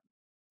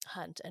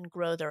 Hunt and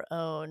grow their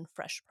own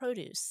fresh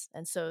produce.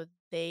 And so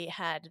they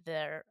had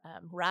their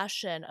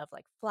ration of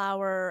like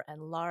flour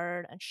and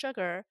lard and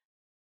sugar,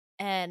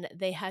 and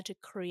they had to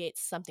create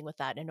something with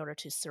that in order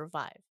to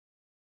survive.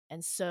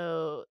 And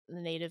so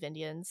the Native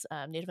Indians,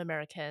 Native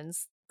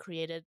Americans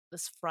created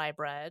this fry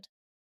bread,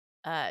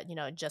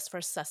 just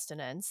for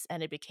sustenance,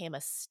 and it became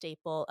a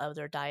staple of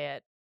their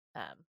diet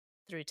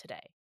through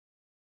today.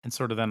 And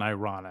sort of then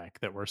ironic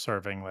that we're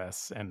serving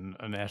this in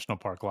national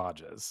park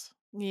lodges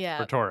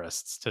for Yeah,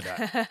 tourists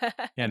today.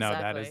 Yeah, no,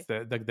 that is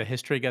exactly. the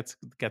history gets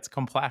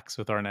complex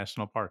with our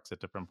national parks at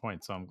different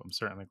points. So I'm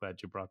certainly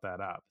glad you brought that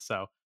up.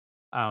 So,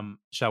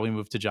 shall we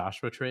move to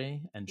Joshua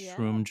Tree and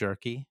Yeah. shroom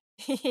jerky?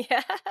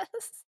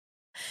 Yes.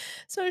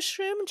 So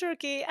shroom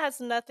jerky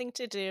has nothing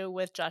to do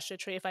with Joshua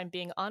Tree, if I'm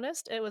being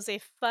honest. It was a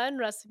fun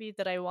recipe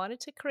that I wanted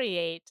to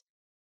create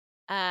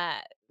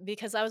uh,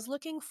 because I was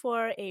looking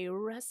for a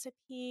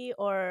recipe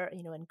or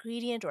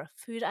ingredient or a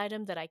food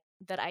item that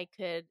I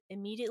could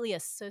immediately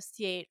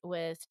associate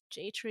with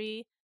J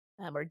Tree,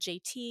 or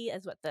JT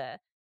as what the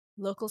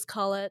locals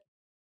call it.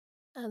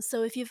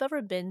 So if you've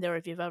ever been there,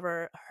 if you've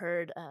ever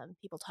heard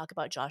people talk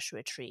about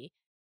Joshua Tree,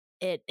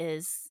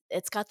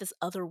 it's got this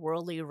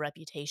otherworldly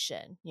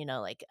reputation,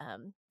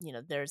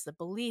 there's the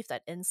belief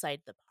that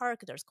inside the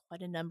park, there's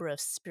quite a number of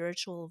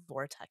spiritual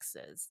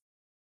vortexes,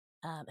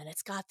 and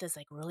it's got this,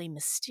 like, really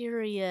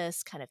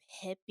mysterious, kind of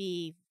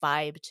hippie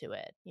vibe to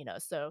it,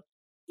 so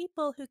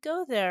people who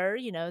go there,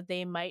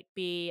 they might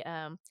be,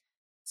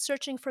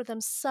 searching for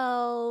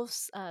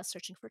themselves,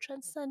 searching for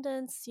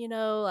transcendence,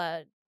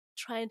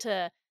 trying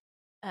to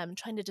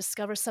trying to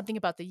discover something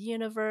about the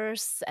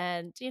universe,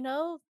 and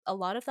a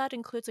lot of that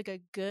includes like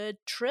a good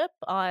trip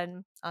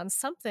on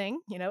something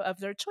of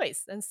their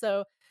choice. And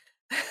so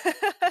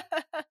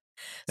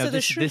Now so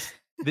the shrew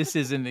this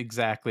isn't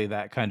exactly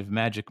that kind of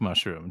magic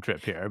mushroom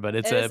trip here, but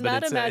it's it a is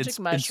not a magic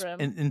mushroom.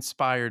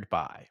 inspired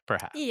by,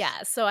 perhaps.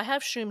 Yeah, so I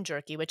have shroom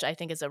jerky, which I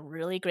think is a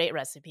really great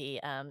recipe.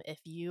 If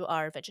you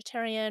are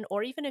vegetarian,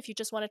 or even if you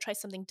just want to try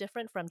something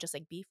different from just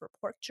like beef or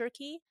pork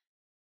jerky,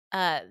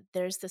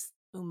 there's this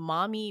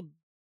umami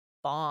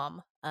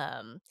bomb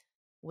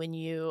when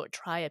you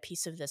try a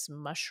piece of this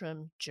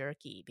mushroom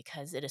jerky,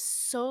 because it is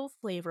so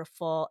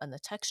flavorful and the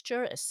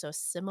texture is so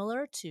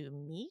similar to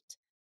meat,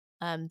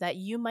 that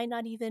you might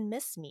not even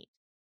miss meat.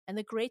 And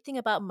the great thing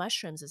about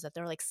mushrooms is that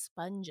they're like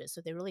sponges, so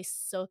they really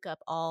soak up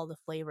all the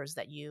flavors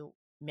that you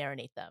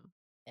marinate them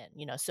in.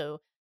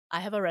 So I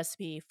have a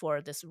recipe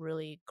for this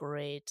really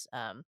great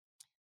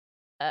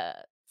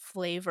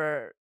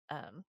flavor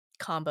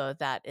combo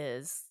that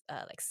is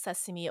like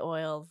sesame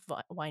oil,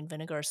 wine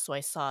vinegar, soy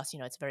sauce.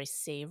 It's very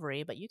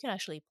savory, but you can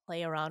actually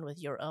play around with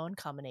your own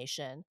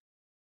combination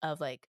of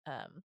like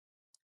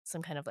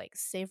some kind of like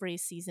savory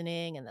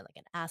seasoning, and then like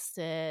an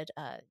acid,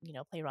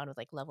 play around with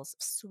like levels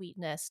of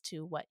sweetness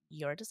to what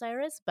your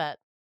desire is. But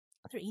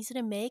they're easy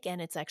to make,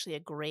 and it's actually a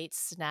great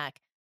snack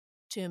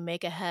to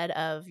make ahead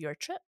of your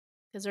trip,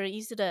 because they're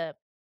easy to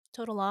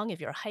tote along if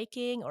you're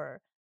hiking, or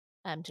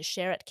to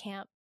share at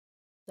camp.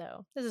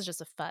 So this is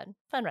just a fun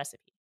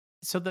recipe.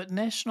 So the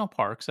national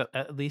parks,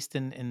 at least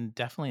in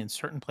definitely in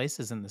certain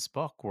places in this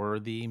book, were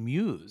the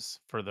muse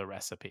for the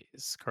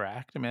recipes,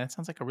 correct? I mean, that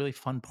sounds like a really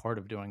fun part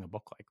of doing a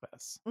book like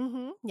this.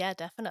 Yeah,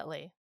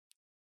 definitely.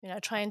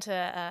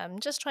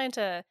 Just trying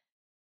to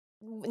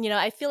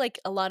I feel like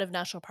a lot of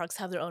national parks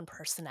have their own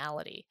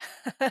personality.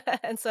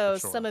 And For so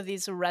some sure. of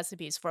these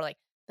recipes for like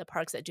the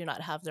parks that do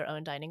not have their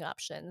own dining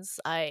options,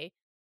 I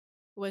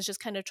was just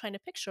kind of trying to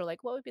picture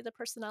like what would be the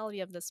personality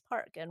of this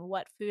park and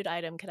what food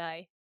item could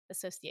I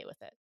associate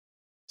with it.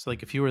 So,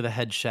 like, if you were the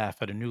head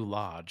chef at a new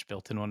lodge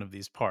built in one of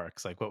these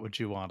parks, like, what would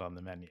you want on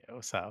the menu?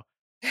 So,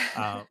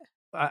 uh,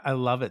 I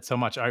love it so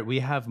much. All right, we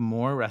have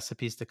more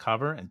recipes to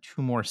cover and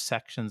two more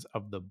sections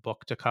of the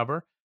book to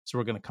cover. So,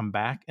 we're going to come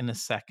back in a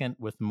second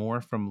with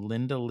more from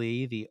Linda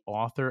Lee, the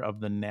author of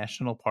the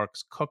National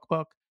Parks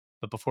Cookbook.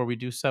 But before we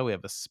do so, we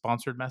have a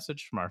sponsored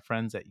message from our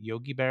friends at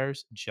Yogi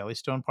Bear's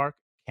Jellystone Park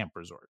Camp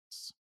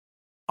Resorts.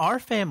 Our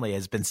family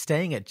has been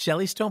staying at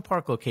Jellystone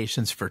Park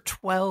locations for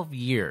 12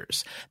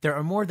 years. There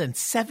are more than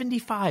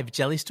 75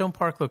 Jellystone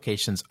Park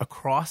locations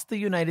across the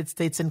United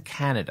States and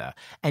Canada,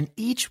 and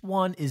each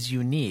one is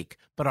unique,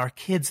 but our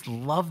kids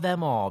love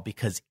them all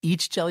because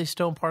each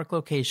Jellystone Park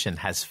location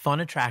has fun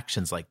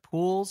attractions like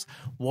pools,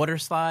 water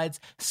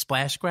slides,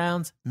 splash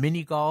grounds,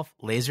 mini golf,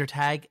 laser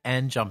tag,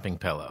 and jumping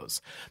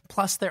pillows.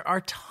 Plus, there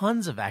are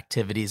tons of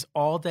activities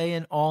all day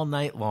and all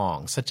night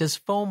long, such as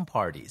foam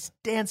parties,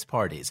 dance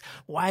parties,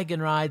 wagon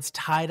rides,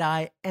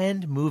 tie-dye,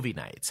 and movie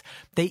nights.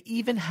 They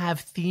even have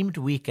themed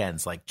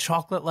weekends like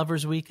Chocolate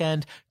Lovers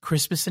Weekend,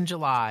 Christmas in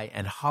July,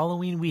 and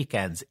Halloween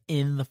weekends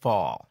in the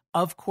fall.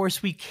 Of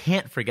course, we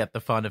can't forget the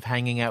fun of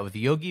hanging out with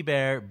Yogi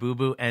Bear, Boo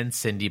Boo, and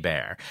Cindy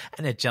Bear.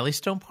 And at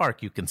Jellystone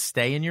Park, you can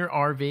stay in your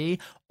RV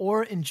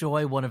or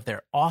enjoy one of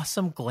their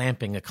awesome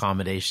glamping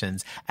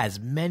accommodations, as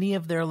many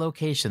of their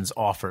locations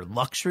offer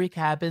luxury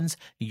cabins,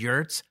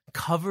 yurts,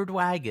 covered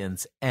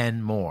wagons,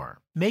 and more.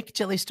 Make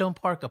Jellystone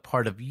Park a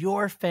part of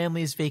your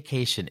family's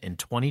vacation in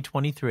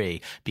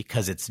 2023,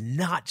 because it's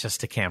not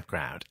just a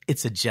campground,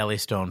 it's a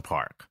Jellystone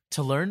Park.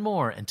 To learn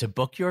more and to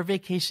book your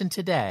vacation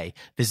today,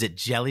 visit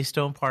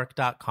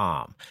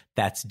jellystonepark.com.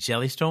 That's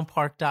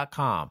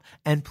jellystonepark.com.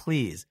 And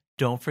please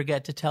don't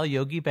forget to tell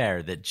Yogi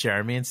Bear that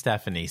Jeremy and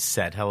Stephanie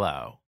said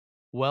hello.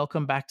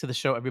 Welcome back to the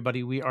show,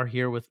 everybody. We are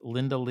here with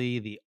Linda Lee,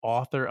 the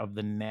author of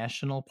the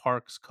National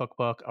Parks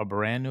Cookbook, a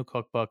brand new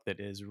cookbook that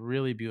is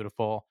really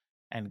beautiful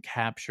and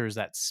captures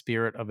that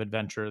spirit of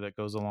adventure that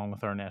goes along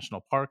with our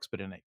national parks,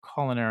 but in a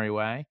culinary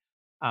way.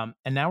 And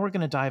now we're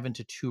going to dive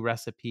into two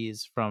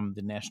recipes from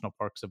the national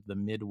parks of the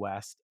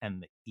Midwest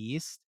and the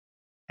East.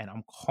 And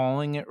I'm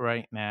calling it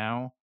right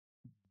now,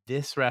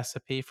 this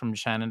recipe from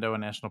Shenandoah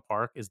National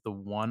Park is the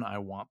one I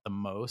want the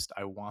most.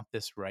 I want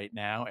this right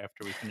now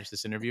after we finish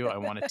this interview. I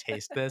want to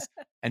taste this.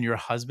 And your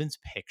husband's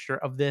picture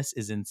of this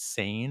is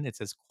insane. It's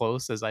as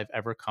close as I've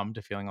ever come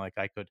to feeling like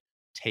I could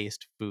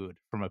taste food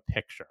from a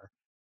picture.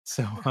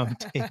 So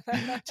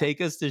take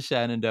us to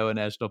Shenandoah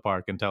National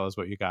Park and tell us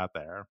what you got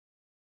there.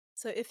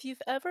 So if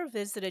you've ever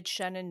visited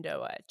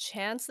Shenandoah,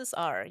 chances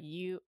are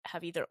you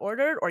have either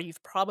ordered or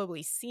you've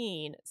probably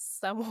seen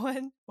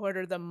someone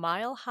order the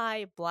Mile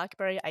High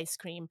Blackberry Ice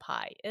Cream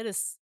Pie.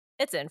 It's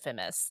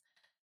infamous.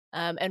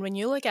 And when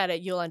you look at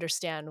it, you'll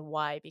understand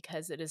why,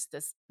 because it is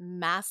this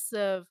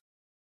massive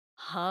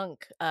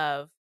hunk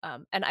of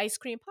an ice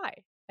cream pie.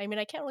 I mean,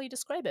 I can't really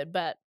describe it,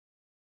 but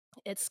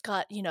it's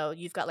got,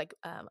 you've got like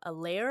a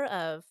layer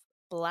of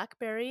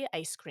blackberry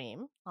ice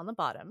cream on the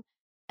bottom,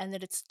 and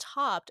then it's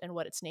topped, and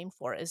what it's named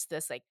for is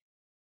this like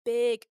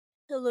big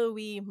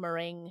pillowy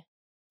meringue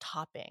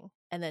topping,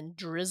 and then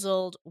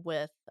drizzled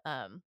with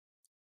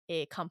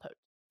a compote,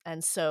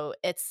 and so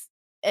it's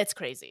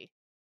crazy.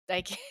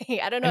 Like,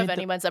 I don't I know if mean,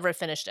 anyone's ever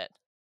finished it.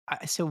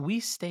 so we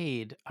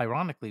stayed,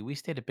 ironically, we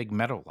stayed at Big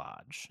Meadow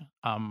Lodge.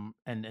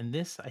 And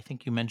this, I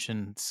think you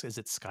mentioned, is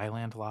it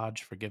Skyland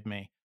Lodge? Forgive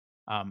me.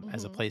 Mhm.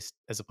 As a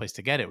place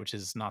to get it, which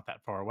is not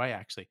that far away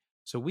actually.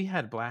 So we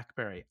had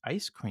blackberry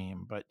ice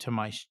cream, but to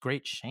my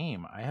great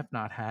shame, I have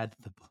not had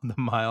the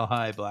Mile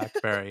High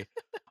blackberry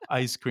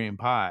ice cream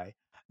pie.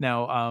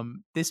 Now,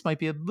 this might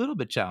be a little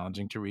bit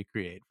challenging to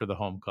recreate for the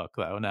home cook,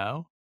 though.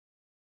 No.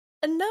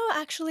 No,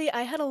 actually,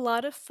 I had a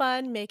lot of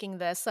fun making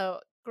this. So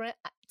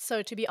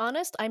to be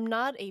honest, I'm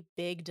not a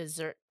big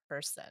dessert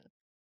person.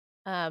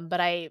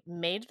 But I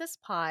made this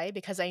pie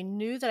because I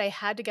knew that I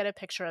had to get a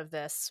picture of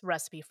this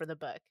recipe for the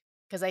book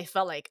because I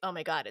felt like, oh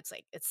my God, it's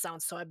like, it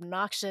sounds so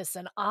obnoxious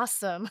and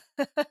awesome.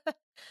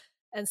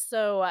 And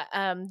so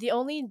the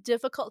only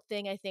difficult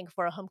thing I think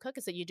for a home cook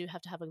is that you do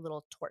have to have a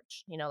little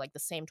torch, like the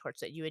same torch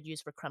that you would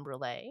use for creme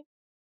brulee.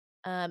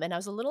 And I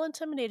was a little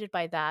intimidated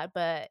by that,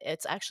 but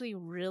it's actually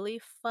really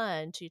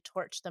fun to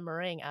torch the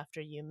meringue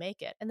after you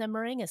make it. And the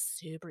meringue is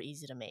super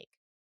easy to make,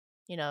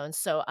 and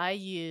so I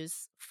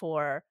use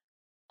for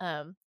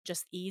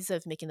just ease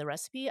of making the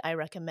recipe, I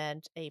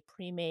recommend a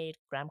pre-made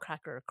graham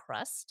cracker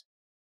crust,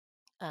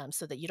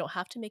 so that you don't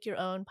have to make your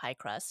own pie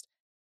crust.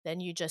 Then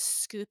you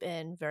just scoop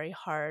in very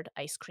hard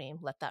ice cream,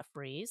 let that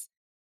freeze,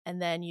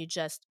 and then you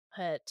just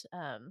make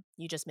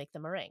the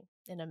meringue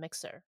in a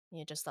mixer.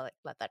 You just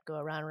let that go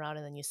around and around,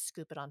 and then you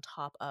scoop it on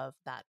top of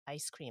that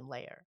ice cream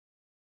layer.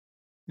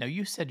 Now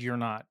you said you're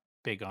not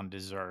big on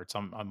desserts.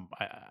 I'm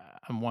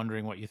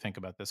wondering what you think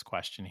about this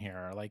question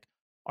here. Like,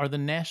 are the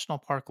national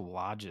park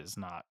lodges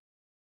not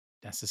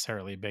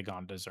necessarily big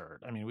on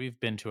dessert? I mean, we've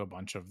been to a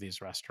bunch of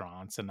these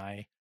restaurants, and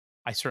I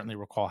certainly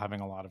recall having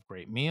a lot of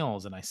great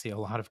meals, and I see a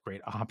lot of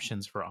great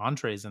options for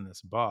entrees in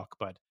this book.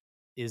 But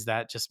is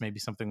that just maybe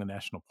something the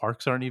national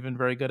parks aren't even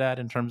very good at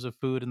in terms of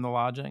food and the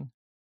lodging?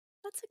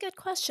 That's a good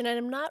question, and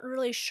I'm not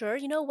really sure.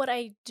 What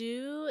I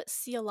do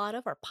see a lot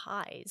of are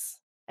pies.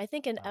 I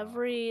think in Oh,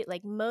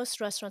 most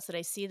restaurants that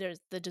I see, there's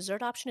the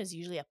dessert option is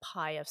usually a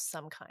pie of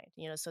some kind.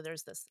 So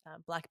there's this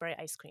blackberry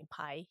ice cream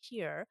pie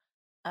here.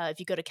 If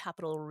you go to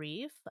Capitol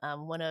Reef,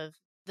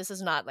 this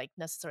is not like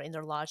necessarily in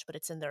their lodge, but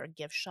it's in their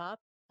gift shop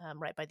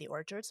right by the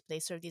orchards. They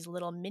serve these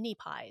little mini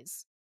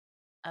pies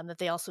that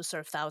they also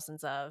serve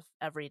thousands of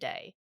every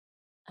day.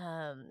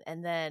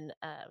 And then,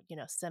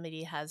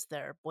 Yosemite has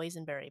their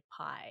boysenberry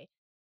pie.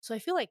 So I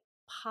feel like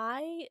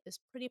pie is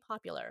pretty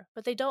popular,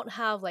 but they don't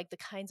have like the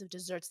kinds of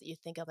desserts that you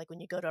think of like when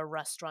you go to a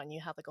restaurant and you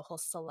have like a whole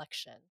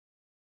selection.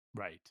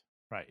 right,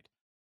 right.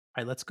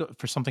 All right, let's go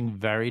for something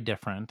very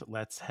different.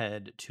 Let's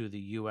head to the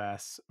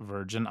US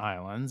Virgin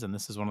Islands. And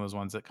this is one of those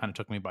ones that kind of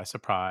took me by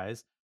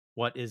surprise.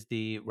 What is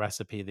the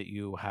recipe that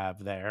you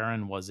have there?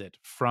 And was it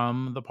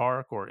from the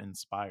park or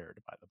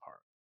inspired by the park?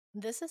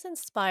 This is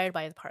inspired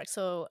by the park.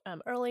 So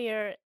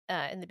earlier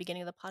in the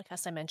beginning of the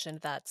podcast, I mentioned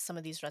that some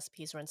of these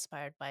recipes were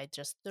inspired by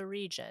just the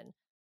region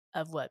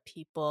of what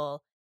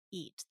people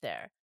eat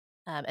there.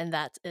 And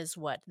that is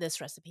what this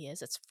recipe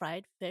is. It's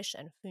fried fish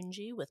and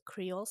fungi with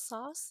Creole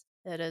sauce.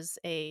 It is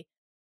a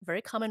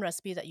very common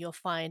recipe that you'll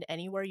find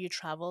anywhere you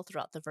travel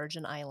throughout the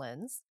Virgin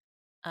Islands.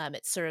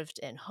 It's served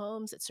in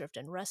homes, it's served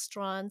in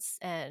restaurants,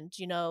 and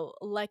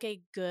like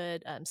a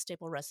good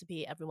staple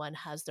recipe, everyone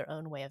has their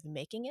own way of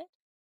making it.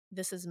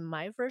 This is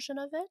my version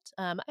of it.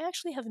 I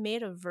actually have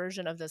made a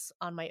version of this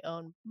on my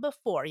own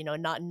before,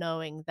 not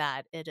knowing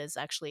that it is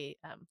actually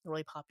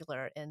really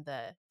popular in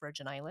the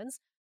Virgin Islands.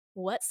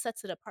 What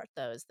sets it apart,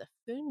 though, is the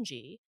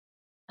fungi.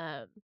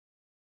 Um,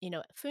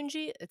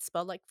 fungi, it's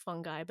spelled like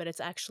fungi, but it's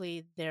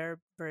actually their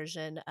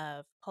version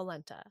of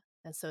polenta.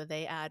 And so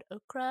they add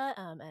okra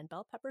and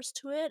bell peppers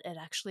to it. It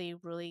actually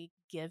really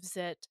gives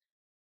it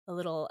a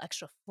little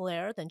extra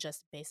flair than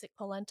just basic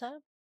polenta.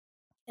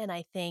 And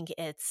I think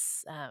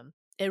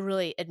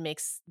it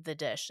makes the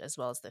dish as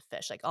well as the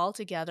fish, like, all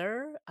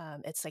together,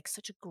 it's, like,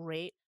 such a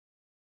great,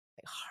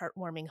 like,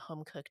 heartwarming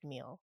home-cooked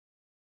meal.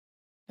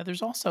 Now,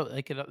 there's also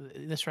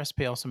this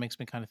recipe also makes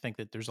me kind of think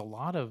that there's a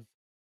lot of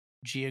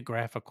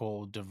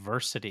geographical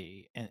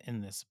diversity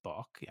in this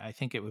book. I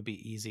think it would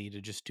be easy to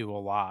just do a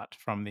lot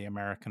from the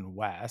American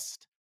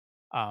West.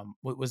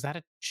 Was that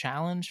a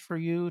challenge for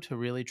you to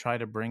really try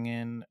to bring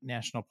in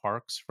national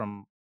parks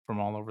from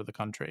all over the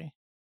country?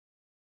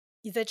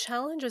 The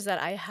challenge was that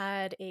I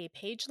had a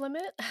page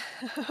limit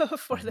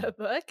for Mhm. the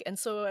book, and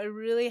so I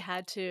really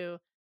had to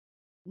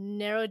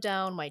narrow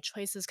down my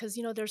choices because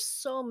there's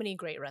so many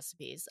great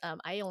recipes.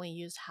 I only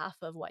used half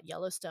of what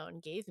Yellowstone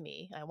gave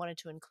me. I wanted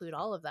to include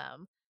all of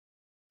them.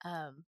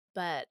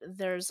 But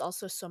there's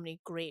also so many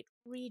great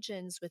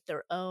regions with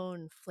their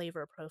own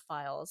flavor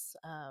profiles.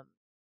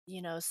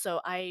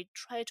 So I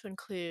try to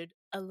include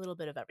a little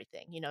bit of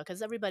everything,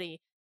 because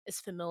everybody is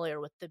familiar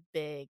with the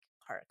big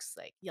parks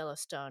like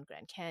Yellowstone,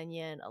 Grand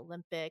Canyon,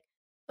 Olympic,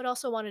 but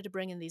also wanted to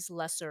bring in these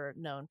lesser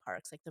known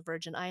parks like the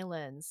Virgin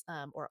Islands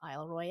or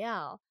Isle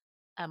Royale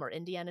or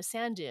Indiana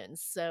Sand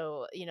Dunes.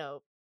 So,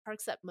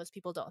 parks that most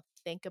people don't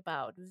think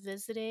about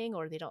visiting,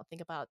 or they don't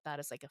think about that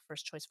as like a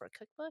first choice for a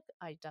cookbook.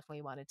 I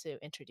definitely wanted to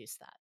introduce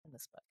that in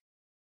this book.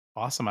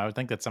 Awesome. I would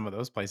think that some of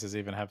those places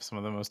even have some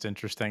of the most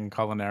interesting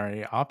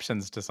culinary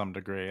options to some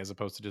degree, as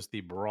opposed to just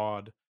the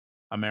broad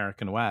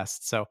American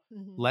West. So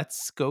Mhm.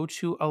 let's go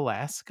to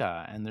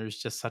Alaska. And there's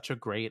just such a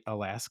great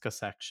Alaska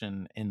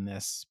section in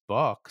this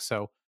book.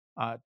 So,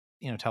 uh,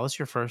 tell us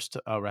your first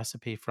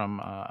recipe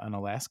from an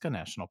Alaska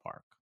national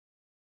park.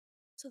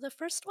 So the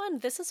first one,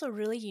 this is a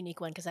really unique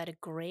one because I had a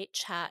great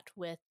chat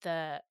with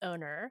the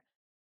owner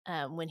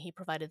when he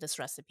provided this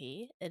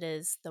recipe. It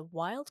is the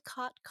wild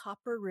caught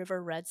Copper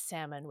River red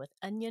salmon with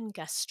onion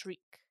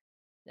gastrique.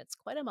 It's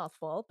quite a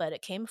mouthful, but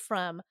it came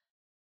from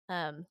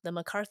the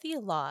McCarthy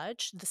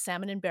Lodge, the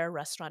Salmon and Bear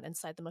restaurant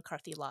inside the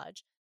McCarthy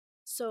Lodge.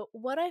 So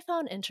what I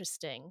found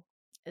interesting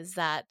is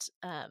that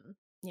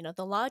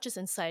the lodge is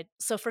inside.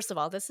 So first of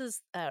all, this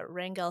is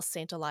Wrangell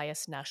St.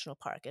 Elias National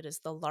Park. It is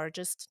the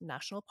largest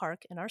national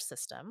park in our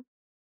system.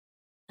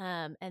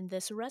 And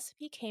this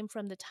recipe came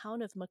from the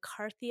town of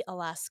McCarthy,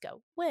 Alaska,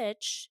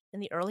 which in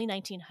the early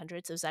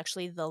 1900s was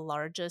actually the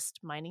largest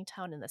mining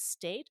town in the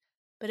state,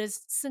 but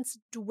has since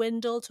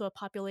dwindled to a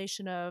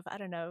population of, I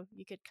don't know,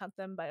 you could count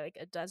them by like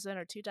a dozen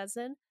or 2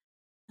 dozen.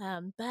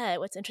 But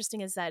what's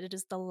interesting is that it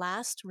is the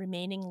last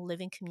remaining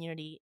living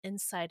community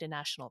inside a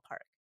national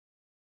park,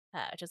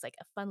 which is like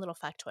a fun little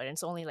factoid. And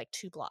it's only like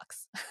 2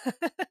 blocks.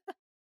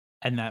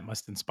 And that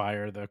must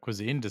inspire the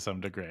cuisine to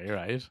some degree,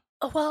 right?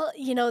 Well,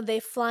 they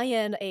fly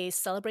in a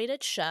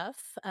celebrated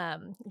chef.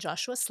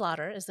 Joshua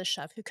Slaughter is the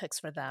chef who cooks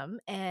for them,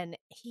 and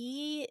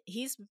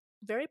he's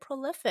very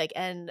prolific.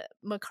 And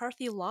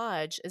McCarthy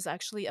Lodge is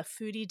actually a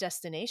foodie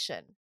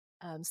destination.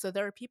 So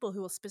there are people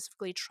who will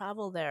specifically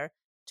travel there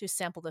to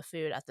sample the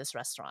food at this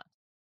restaurant.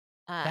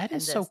 That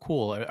is And so this,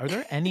 cool. Are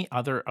there any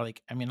other,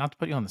 like, I mean, not to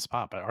put you on the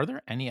spot, but are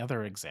there any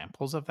other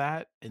examples of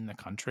that in the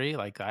country?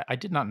 Like, I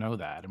did not know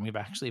that. And we've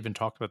actually even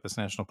talked about this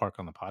national park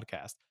on the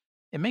podcast.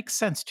 It makes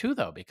sense too,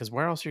 though, because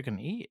where else you can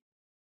eat,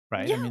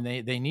 right? I yeah, mean,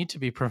 they need to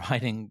be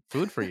providing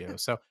food for you.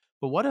 So,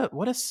 but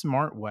what a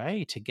smart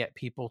way to get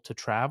people to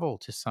travel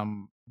to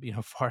some,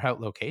 far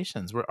out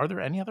locations. Are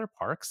there any other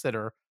parks that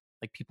are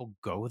like people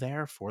go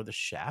there for the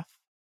chef?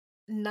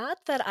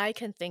 not that I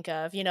can think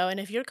of, and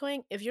if you're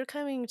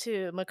coming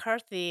to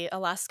McCarthy,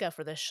 Alaska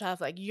for the chef,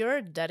 like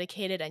you're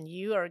dedicated and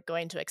you are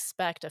going to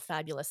expect a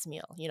fabulous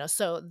meal.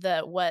 So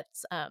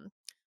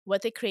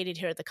what they created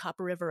here at the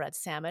Copper River Red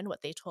Salmon,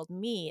 what they told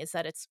me is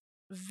that it's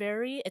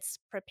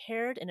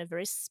prepared in a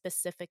very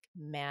specific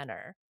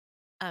manner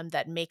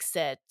that makes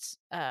it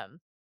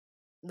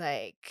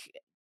like,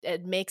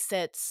 it makes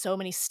it so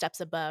many steps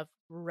above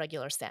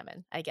regular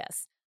salmon, I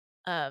guess.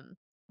 Um,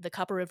 the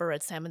Copper River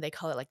red salmon, they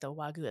call it like the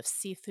wagyu of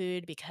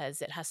seafood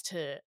because it has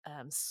to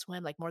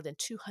swim like more than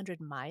 200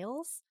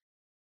 miles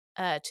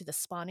to the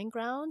spawning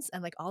grounds.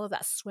 And like all of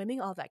that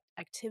swimming, all of that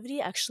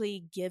activity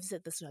actually gives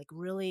it this like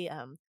really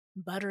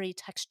buttery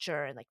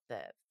texture. And like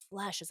the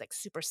flesh is like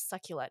super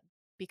succulent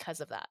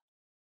because of that.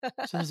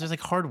 So there's like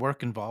hard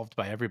work involved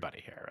by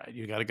everybody here, right?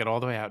 You got to get all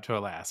the way out to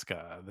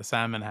Alaska. The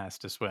salmon has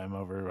to swim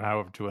over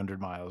however 200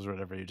 miles or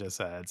whatever you just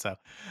said. So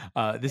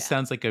this Yeah.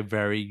 sounds like a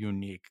very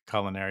unique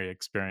culinary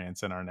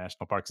experience in our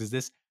national parks. Is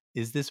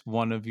this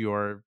one of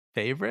your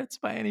favorites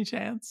by any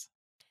chance?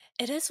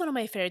 It is one of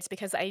my favorites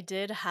because I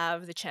did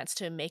have the chance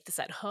to make this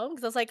at home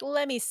because I was like,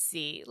 let me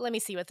see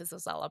what this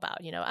is all about.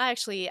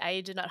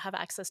 I did not have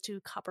access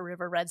to Copper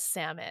River red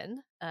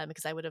salmon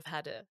because I would have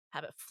had to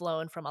have it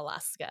flown from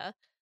Alaska.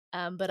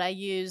 But I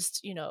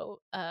used,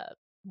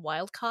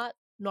 wild caught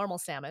normal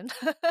salmon.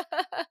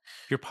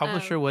 Your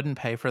um, publisher wouldn't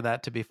pay for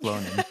that to be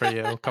flown in for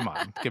you. Come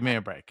on, give me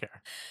a break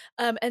here.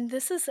 and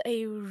this is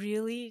a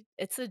really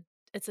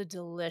it's a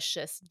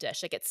delicious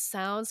dish. Like, it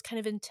sounds kind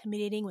of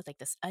intimidating with, like,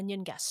 this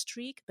onion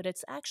gastrique, but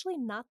it's actually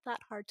not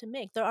that hard to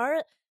make. There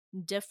are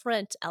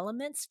different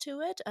elements to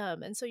it,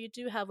 and so you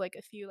do have, like,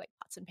 a few, like,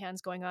 pots and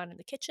pans going on in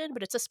the kitchen,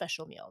 but it's a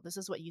special meal. This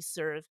is what you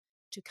serve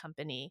to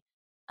company,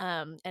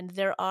 and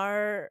there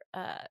are,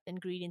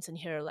 ingredients in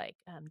here like,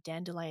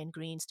 dandelion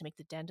greens to make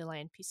the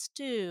dandelion pea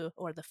stew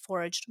or the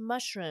foraged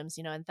mushrooms,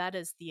 and that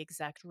is the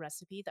exact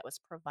recipe that was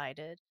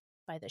provided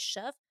by the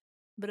chef.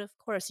 But of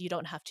course, you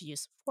don't have to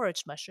use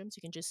foraged mushrooms.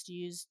 You can just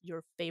use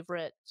your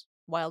favorite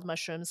wild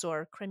mushrooms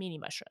or cremini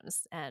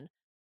mushrooms. And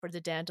for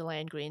the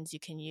dandelion greens, you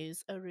can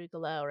use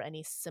arugula or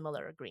any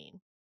similar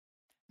green.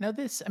 Now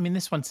this, I mean,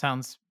 this one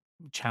sounds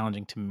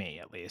challenging to me,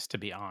 at least, to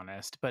be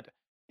honest. But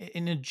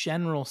in a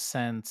general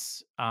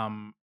sense,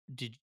 are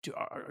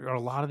a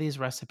lot of these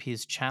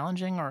recipes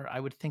challenging? Or I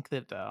would think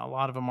that a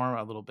lot of them are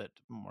a little bit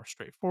more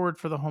straightforward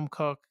for the home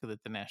cook.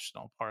 That the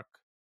national park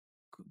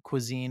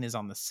cuisine is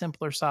on the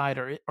simpler side,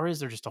 or is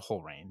there just a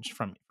whole range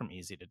from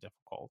easy to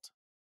difficult?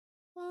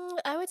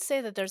 I would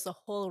say that there's a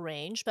whole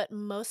range, but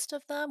most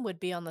of them would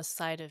be on the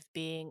side of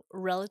being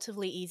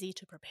relatively easy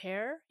to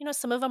prepare.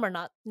 Some of them are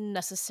not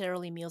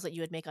necessarily meals that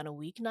you would make on a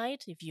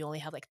weeknight if you only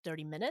have like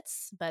 30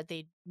 minutes, but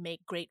they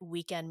make great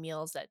weekend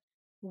meals that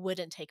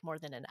wouldn't take more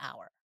than an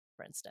hour,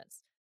 for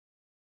instance.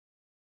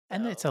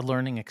 And it's So a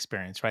learning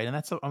experience, right? And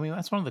I mean,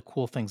 that's one of the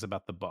cool things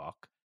about the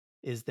book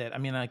is that, I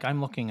mean, like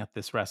I'm looking at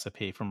this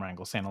recipe from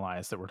Wrangell St.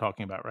 Elias that we're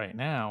talking about right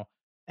now,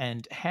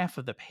 and half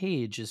of the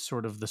page is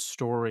sort of the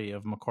story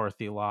of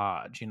McCarthy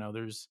Lodge. You know,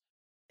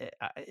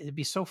 it'd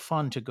be so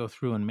fun to go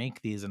through and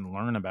make these and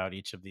learn about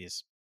each of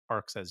these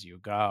parks as you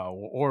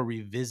go, or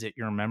revisit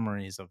your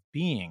memories of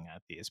being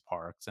at these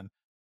parks. And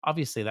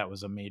obviously, that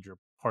was a major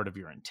part of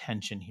your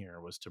intention here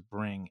was to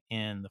bring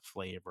in the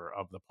flavor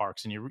of the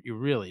parks, and you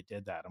really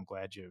did that. I'm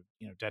glad you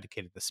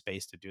dedicated the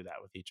space to do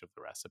that with each of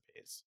the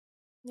recipes.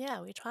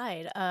 yeah, we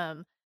tried.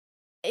 And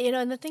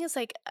the thing is,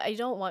 like, I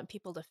don't want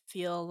people to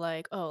feel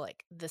like, oh,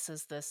 like this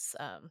is this,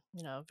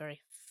 very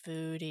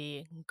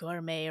foodie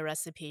gourmet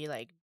recipe.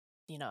 Like,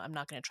 I'm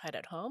not going to try it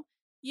at home.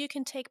 You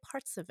can take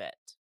parts of it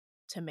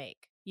to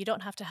make. You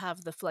don't have to have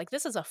like,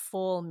 this is a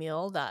full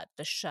meal that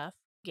the chef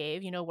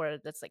gave, where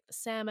that's like the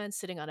salmon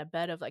sitting on a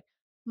bed of like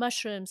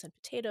mushrooms and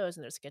potatoes,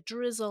 and there's like a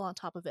drizzle on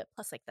top of it,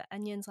 plus like the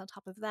onions on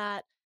top of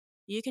that.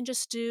 You can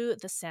just do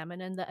the salmon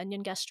and the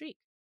onion gastrique,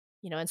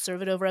 and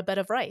serve it over a bed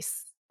of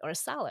rice or a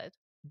salad.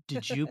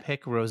 Did you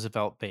pick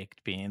Roosevelt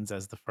baked beans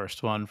as the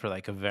first one for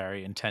like a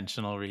very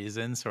intentional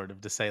reason, sort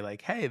of to say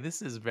like, "Hey,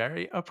 this is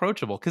very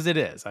approachable," because it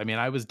is. I mean,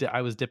 I was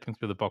dipping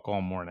through the book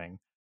all morning.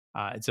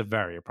 It's a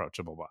very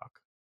approachable book.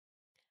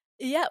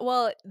 Yeah,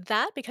 well,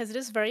 that because it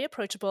is very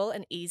approachable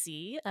and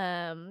easy,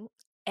 and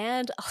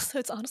also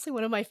it's honestly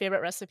one of my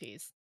favorite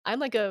recipes. I'm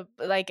like a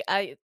like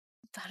I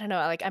don't know,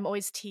 like I'm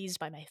always teased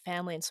by my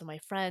family and so my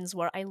friends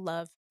where I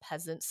love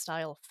peasant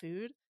style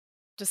food.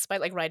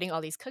 Despite like writing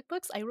all these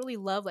cookbooks, I really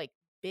love like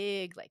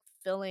big, like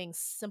filling,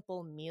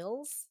 simple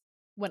meals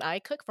when I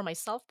cook for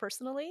myself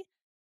personally.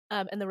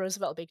 And the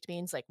Roosevelt baked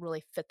beans like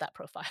really fit that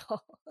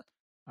profile.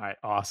 All right,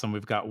 awesome.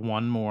 We've got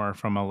one more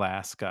from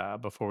Alaska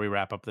before we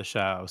wrap up the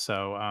show.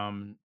 So,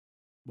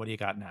 what do you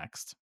got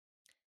next?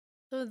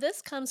 So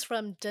this comes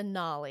from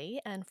Denali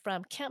and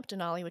from Camp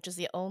Denali, which is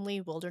the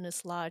only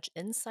wilderness lodge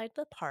inside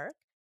the park.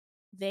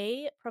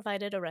 They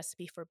provided a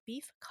recipe for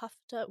beef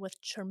kofta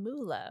with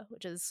chermoula,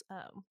 which is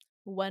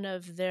one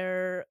of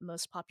their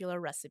most popular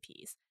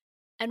recipes.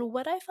 And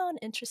what I found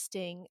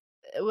interesting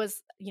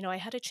was, I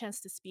had a chance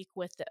to speak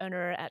with the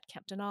owner at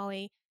Camp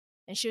Denali,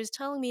 and she was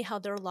telling me how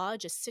their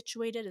lodge is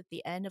situated at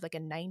the end of like a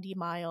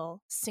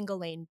 90-mile single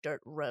lane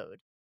dirt road.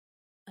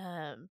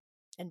 Um,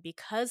 and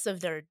because of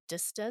their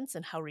distance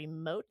and how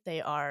remote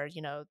they are,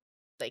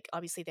 like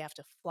obviously they have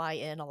to fly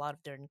in a lot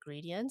of their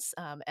ingredients.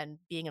 And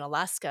being in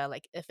Alaska,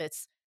 like if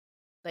it's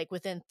like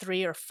within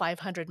 3 or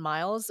 500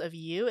 miles of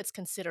you, it's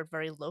considered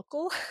very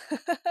local.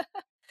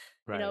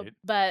 Right.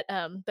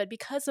 But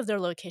because of their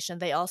location,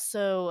 they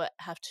also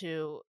have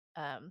to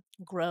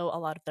grow a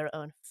lot of their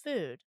own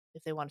food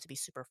if they want it to be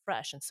super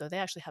fresh. And so they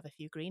actually have a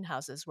few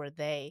greenhouses where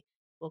they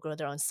will grow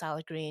their own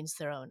salad greens,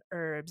 their own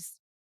herbs,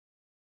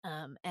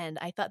 and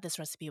I thought this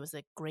recipe was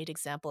a great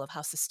example of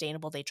how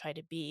sustainable they try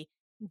to be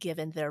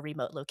given their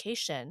remote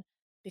location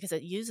because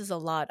it uses a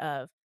lot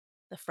of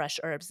the fresh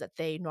herbs that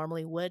they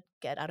normally would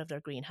get out of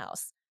their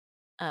greenhouse.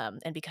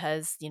 And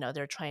because,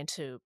 they're trying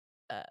to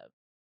uh,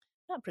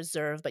 not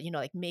preserve, but,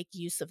 like make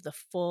use of the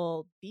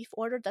full beef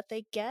order that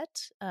they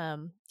get,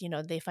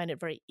 they find it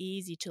very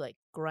easy to like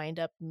grind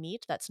up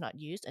meat that's not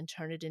used and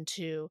turn it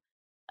into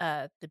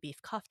the beef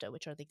kofta,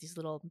 which are like these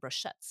little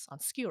brochettes on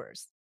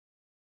skewers.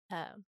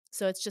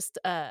 So it's just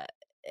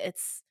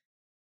it's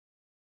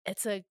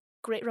it's a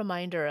great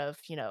reminder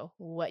of,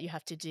 what you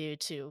have to do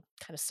to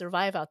kind of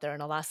survive out there in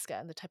Alaska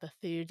and the type of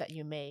food that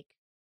you make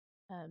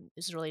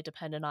is really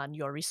dependent on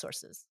your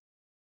resources.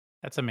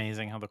 That's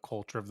amazing how the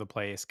culture of the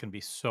place can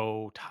be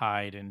so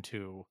tied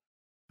into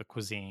the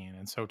cuisine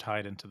and so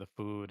tied into the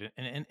food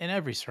in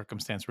every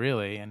circumstance,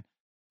 really. And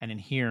in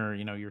here,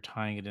 you're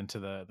tying it into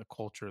the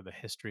culture, the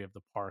history of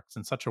the parks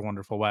in such a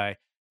wonderful way.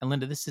 And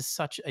Linda, this is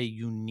such a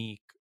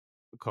unique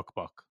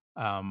cookbook.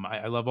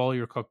 I love all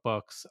your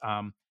cookbooks,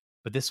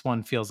 but this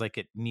one feels like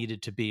it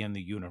needed to be in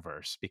the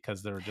universe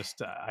because there are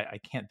just I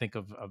can't think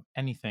of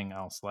anything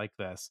else like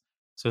this.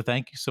 So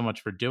thank you so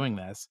much for doing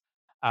this.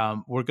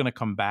 We're going to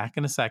come back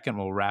in a second.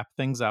 We'll wrap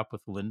things up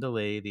with Linda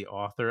Lee, the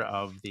author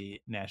of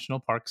the National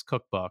Parks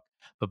Cookbook.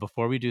 But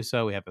before we do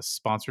so, we have a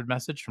sponsored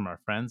message from our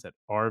friends at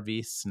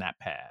RV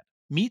SnapPad.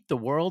 Meet the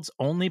world's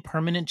only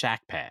permanent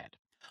jack pad.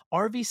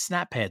 RV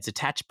snap pads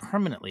attach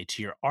permanently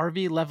to your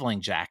RV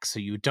leveling jack so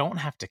you don't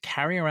have to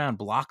carry around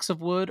blocks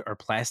of wood or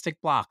plastic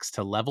blocks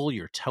to level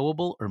your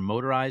towable or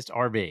motorized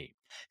RV.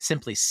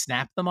 Simply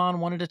snap them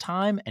on one at a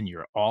time and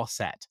you're all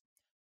set.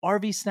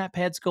 RV snap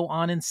pads go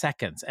on in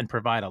seconds and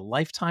provide a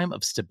lifetime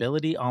of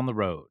stability on the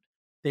road.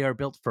 They are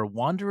built for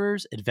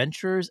wanderers,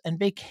 adventurers, and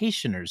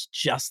vacationers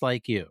just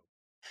like you.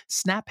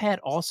 SnapPad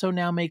also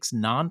now makes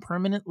non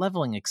permanent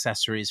leveling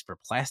accessories for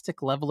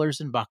plastic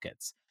levelers and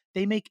buckets.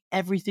 They make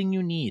everything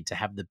you need to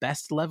have the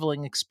best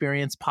leveling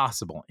experience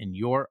possible in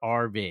your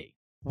RV.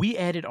 We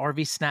added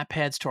RV snap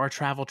pads to our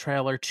travel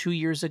trailer 2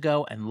 years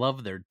ago and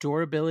love their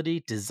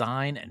durability,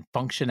 design, and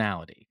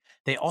functionality.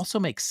 They also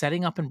make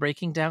setting up and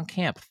breaking down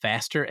camp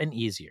faster and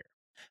easier.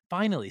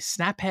 Finally,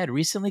 Snaphead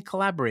recently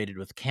collaborated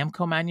with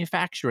Camco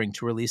Manufacturing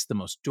to release the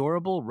most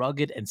durable,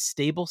 rugged, and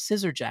stable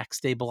scissor jack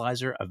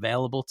stabilizer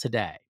available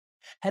today.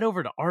 Head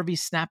over to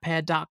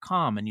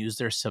rvsnaphad.com and use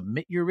their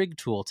Submit Your Rig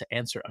tool to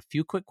answer a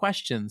few quick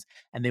questions,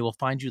 and they will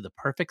find you the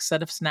perfect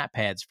set of snap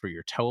pads for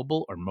your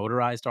towable or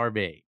motorized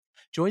RV.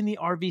 Join the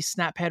RV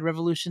Snaphad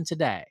revolution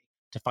today.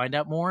 To find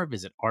out more,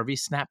 visit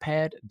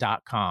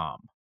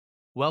rvsnaphad.com.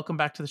 Welcome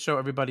back to the show,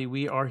 everybody.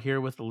 We are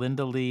here with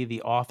Linda Lee,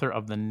 the author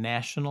of the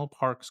National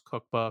Parks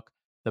Cookbook,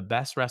 the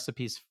best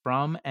recipes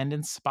from and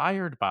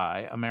inspired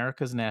by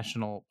America's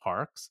national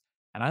parks.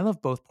 And I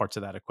love both parts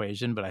of that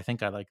equation, but I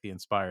think I like the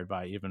inspired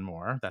by even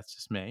more. That's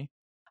just me.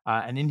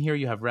 And in here,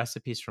 you have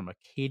recipes from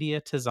Acadia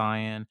to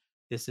Zion.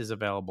 This is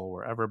available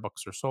wherever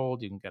books are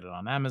sold. You can get it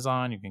on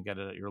Amazon. You can get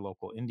it at your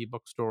local indie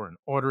bookstore and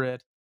order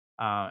it.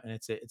 And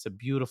it's a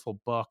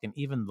beautiful book, and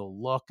even the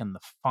look and the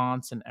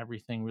fonts and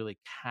everything really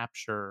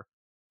capture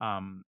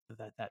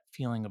that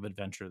feeling of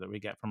adventure that we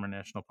get from our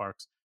national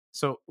parks.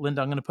 So,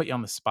 Linda, I'm going to put you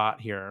on the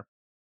spot here.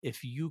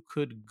 If you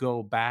could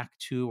go back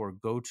to or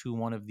go to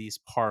one of these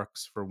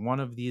parks for one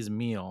of these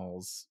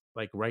meals,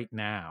 like right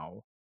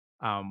now,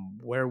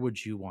 where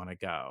would you want to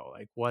go?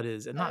 Like, what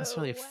is, and not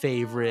necessarily a Oh,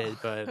 favorite,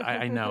 but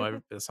I know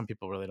some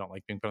people really don't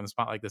like being put on the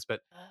spot like this,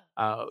 but wow.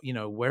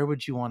 where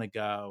would you want to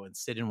go and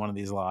sit in one of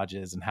these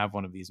lodges and have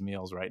one of these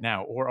meals right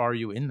now? Or are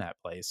you in that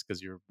place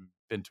because you've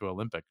been to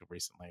Olympic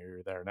recently or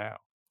you're there now?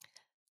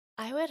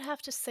 I would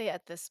have to say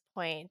at this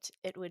point,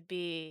 it would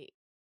be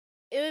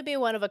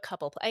one of a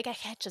couple like, I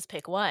can't just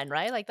pick one,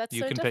 right? Like, that's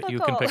so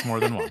You can difficult. pick more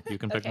than one. You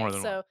can pick Okay, more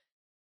than one. so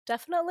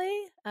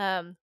definitely,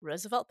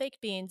 Roosevelt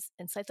baked beans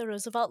inside the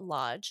Roosevelt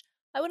Lodge.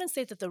 I wouldn't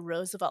say that the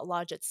Roosevelt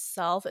Lodge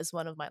itself is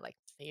one of my, like,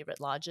 favorite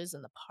lodges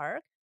in the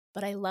park,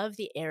 but I love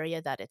the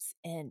area that it's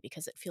in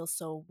because it feels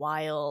so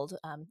wild.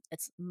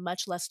 It's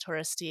much less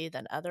touristy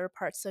than other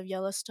parts of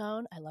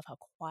Yellowstone. I love how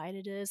quiet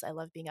it is. I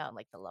love being out in,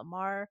 like, the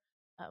Lamar,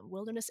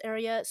 wilderness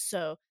area,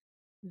 so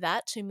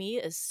that to me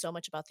is so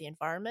much about the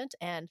environment,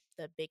 and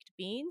the baked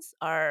beans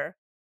are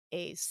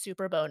a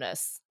super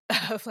bonus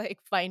of, like,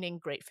 finding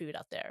great food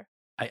out there.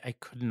 I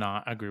could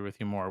not agree with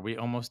you more. We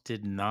almost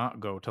did not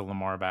go to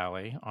Lamar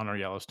Valley on our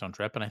Yellowstone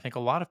trip, and I think a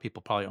lot of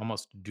people probably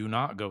almost do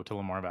not go to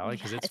Lamar Valley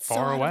because Yeah, it's it's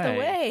so far out of the away.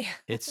 way.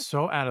 It's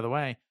so out of the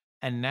way.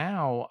 And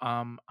now,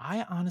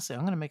 I honestly,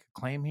 I'm going to make a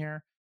claim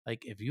here.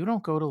 Like, if you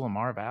don't go to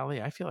Lamar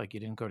Valley, I feel like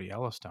you didn't go to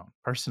Yellowstone.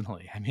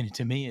 Personally, I mean,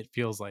 to me, it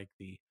feels like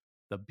the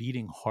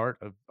beating heart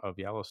of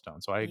Yellowstone.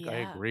 So I Yeah,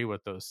 agree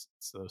with those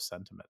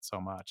sentiments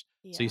so much.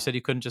 So you yeah. said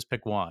you couldn't just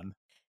pick one.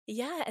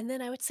 Yeah, and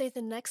then I would say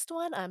the next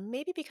one,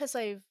 maybe because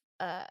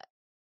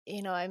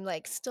I'm,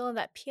 like, still in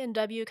that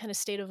PNW kinda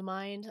state of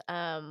mind,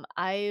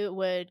 I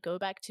would go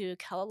back to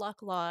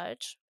Calalock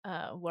Lodge,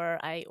 where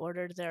I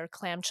ordered their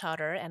clam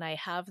chowder, and I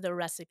have the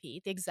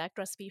recipe, the exact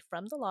recipe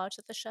from the lodge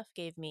that the chef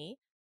gave me,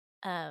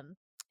 um,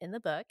 in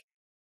the book.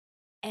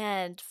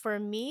 And for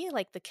me,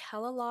 like, the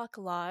Kellolock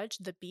Lodge,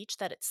 the beach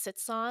that it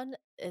sits on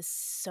is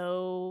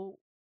so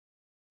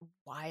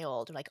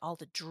wild, like, all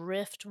the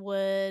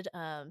driftwood,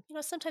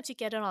 sometimes you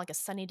get it on, like, a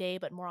sunny day,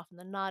 but more often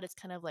than not, it's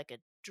kind of like a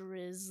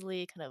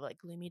drizzly, kind of, like,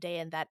 gloomy day,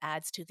 and that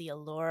adds to the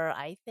allure,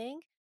 I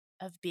think,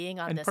 of being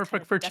on And this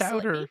kind perfect of for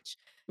desolate chowder. beach.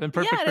 And Yeah,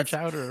 perfect and for it's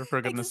chowder,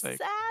 for goodness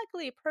sake.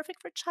 exactly,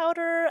 perfect for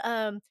chowder,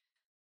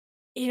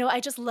 I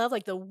just love,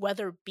 like, the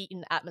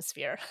weather-beaten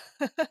atmosphere.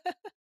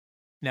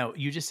 Now,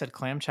 you just said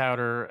clam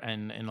chowder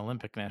and in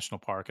Olympic National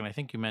Park, and I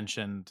think you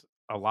mentioned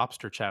a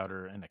lobster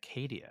chowder in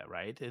Acadia,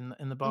 right? In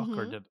the book,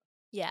 or Mhm. did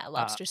Yeah,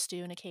 uh lobster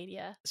stew in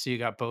Acadia. so you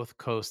got both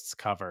coasts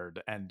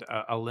covered, and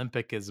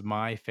Olympic is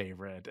my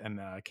favorite, and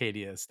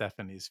Acadia is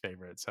Stephanie's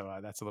favorite. So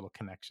that's a little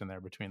connection there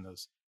between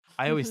those.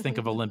 I always think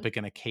of Olympic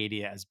and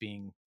Acadia as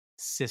being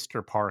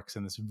sister parks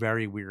in this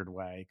very weird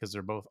way because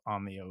they're both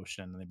on the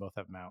ocean and they both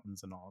have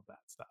mountains and all of that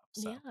stuff.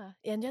 So Yeah,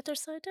 and yet they're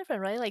so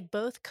different, right? Like,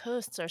 both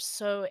coasts are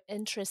so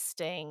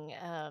interesting,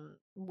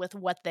 with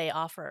what they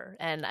offer,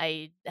 and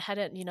I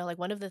hadn't like,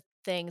 one of the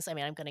things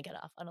I'm gonna get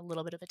off on a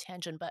little bit of a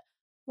tangent, but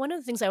one of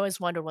the things I always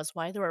wondered was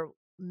why there were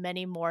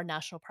many more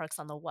national parks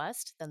on the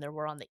West than there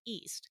were on the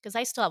East, because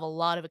I still have a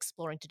lot of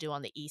exploring to do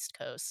on the East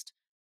Coast,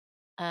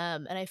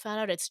 and I found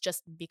out it's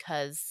just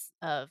because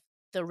of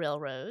the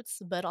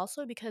railroads, but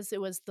also because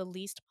it was the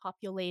least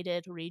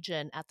populated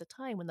region at the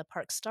time when the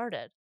park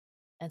started.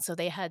 And so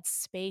they had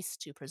space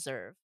to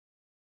preserve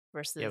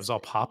yeah, it was versus all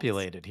the East.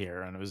 populated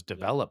here and it was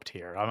Yeah. developed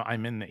here.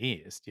 I'm in the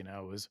East, it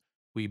was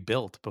we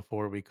built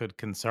before we could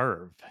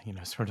conserve,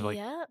 sort of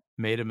like Yep.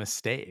 made a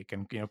mistake.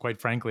 And, quite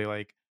frankly,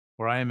 like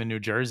where I am in New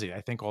Jersey, I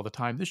think all the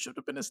time this should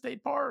have been a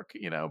state park,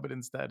 but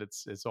instead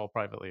it's all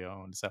privately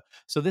owned.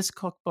 So this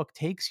cookbook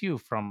takes you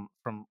from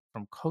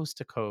coast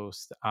to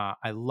coast.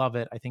 I love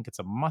it. I think it's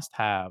a must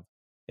have.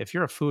 If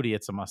you're a foodie,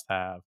 it's a must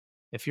have.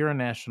 If you're a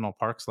national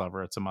parks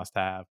lover, it's a must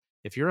have.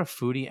 If you're a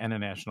foodie and a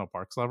national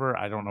parks lover,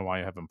 I don't know why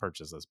you haven't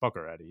purchased this book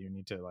already. You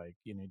need to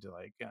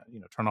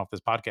turn off this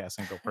podcast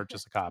and go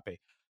purchase a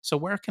copy. So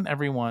where can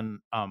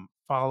everyone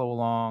follow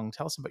along?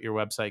 Tell us about your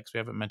website because we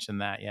haven't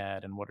mentioned that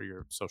yet, and what are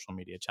your social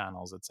media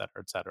channels, et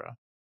cetera, et cetera.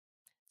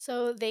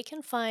 So they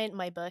can find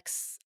my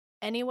books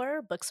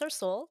anywhere books are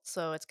sold.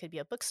 So it could be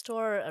a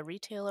bookstore, a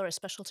retailer, a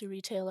specialty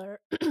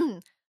retailer.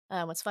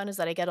 What's fun is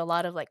that I get a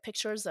lot of like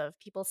pictures of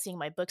people seeing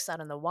my books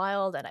out in the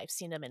wild, and I've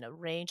seen them in a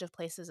range of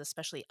places,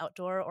 especially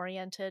outdoor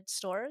oriented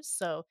stores.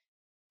 So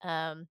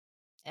um,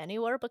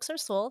 anywhere books are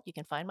sold, you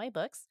can find my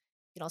books.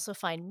 You can also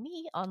find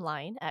me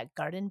online at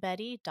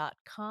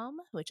gardenbetty.com,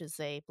 which is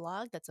a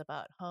blog that's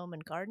about home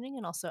and gardening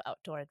and also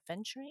outdoor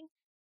adventuring.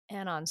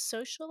 And on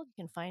social, you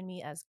can find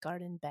me as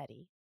Garden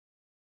Betty.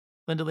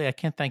 Linda Lee, I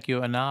can't thank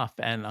you enough.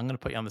 And I'm going to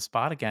put you on the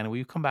spot again. Will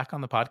you come back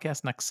on the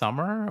podcast next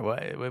summer?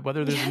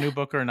 Whether there's a new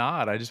book or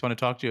not, I just want to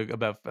talk to you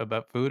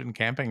about food and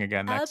camping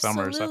again next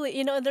summer. So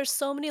Absolutely. There's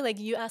so many, like,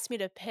 you asked me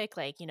to pick,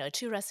 like,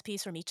 2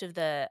 recipes from each of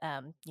the,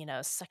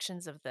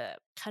 sections of the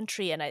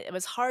country, and it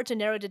was hard to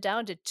narrow it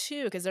down to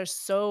 2 because there's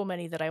so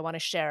many that I wanna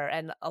share,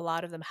 and a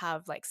lot of them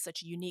have, like,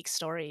 such unique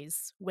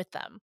stories with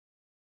them.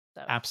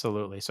 So,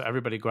 absolutely. So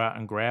everybody go out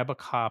and grab a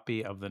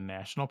copy of the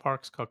National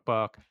Parks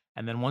Cookbook.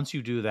 And then once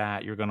you do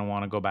that, you're going to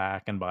want to go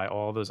back and buy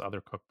all those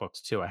other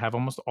cookbooks too. I have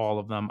almost all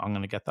of them. I'm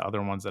going to get the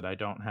other ones that I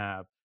don't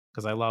have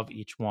because I love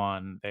each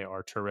one. They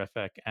are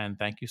terrific. And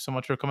thank you so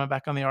much for coming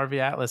back on the RV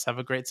Atlas. Have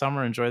a great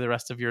summer. Enjoy the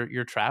rest of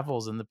your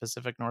travels in the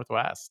Pacific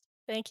Northwest.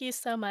 thank you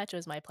so much, it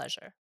was my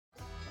pleasure.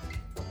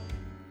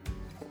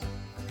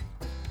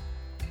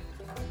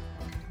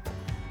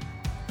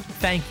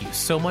 Thank you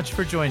so much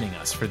for joining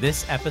us for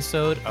this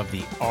episode of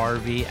the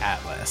RV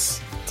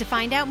Atlas. To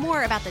find out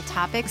more about the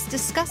topics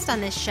discussed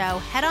on this show,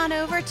 head on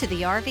over to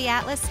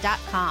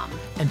thervatlas.com.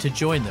 And to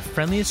join the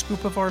friendliest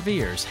group of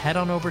RVers, head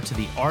on over to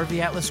the RV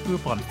Atlas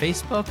group on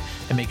Facebook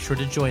and make sure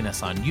to join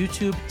us on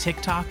YouTube,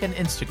 TikTok, and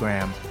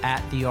Instagram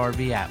at the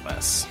RV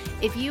Atlas.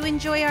 If you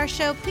enjoy our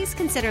show, please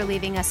consider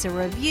leaving us a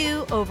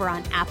review over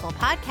on Apple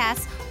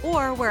Podcasts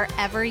or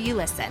wherever you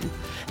listen.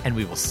 And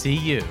we will see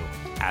you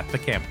at the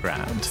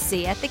campground.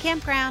 See you at the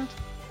campground.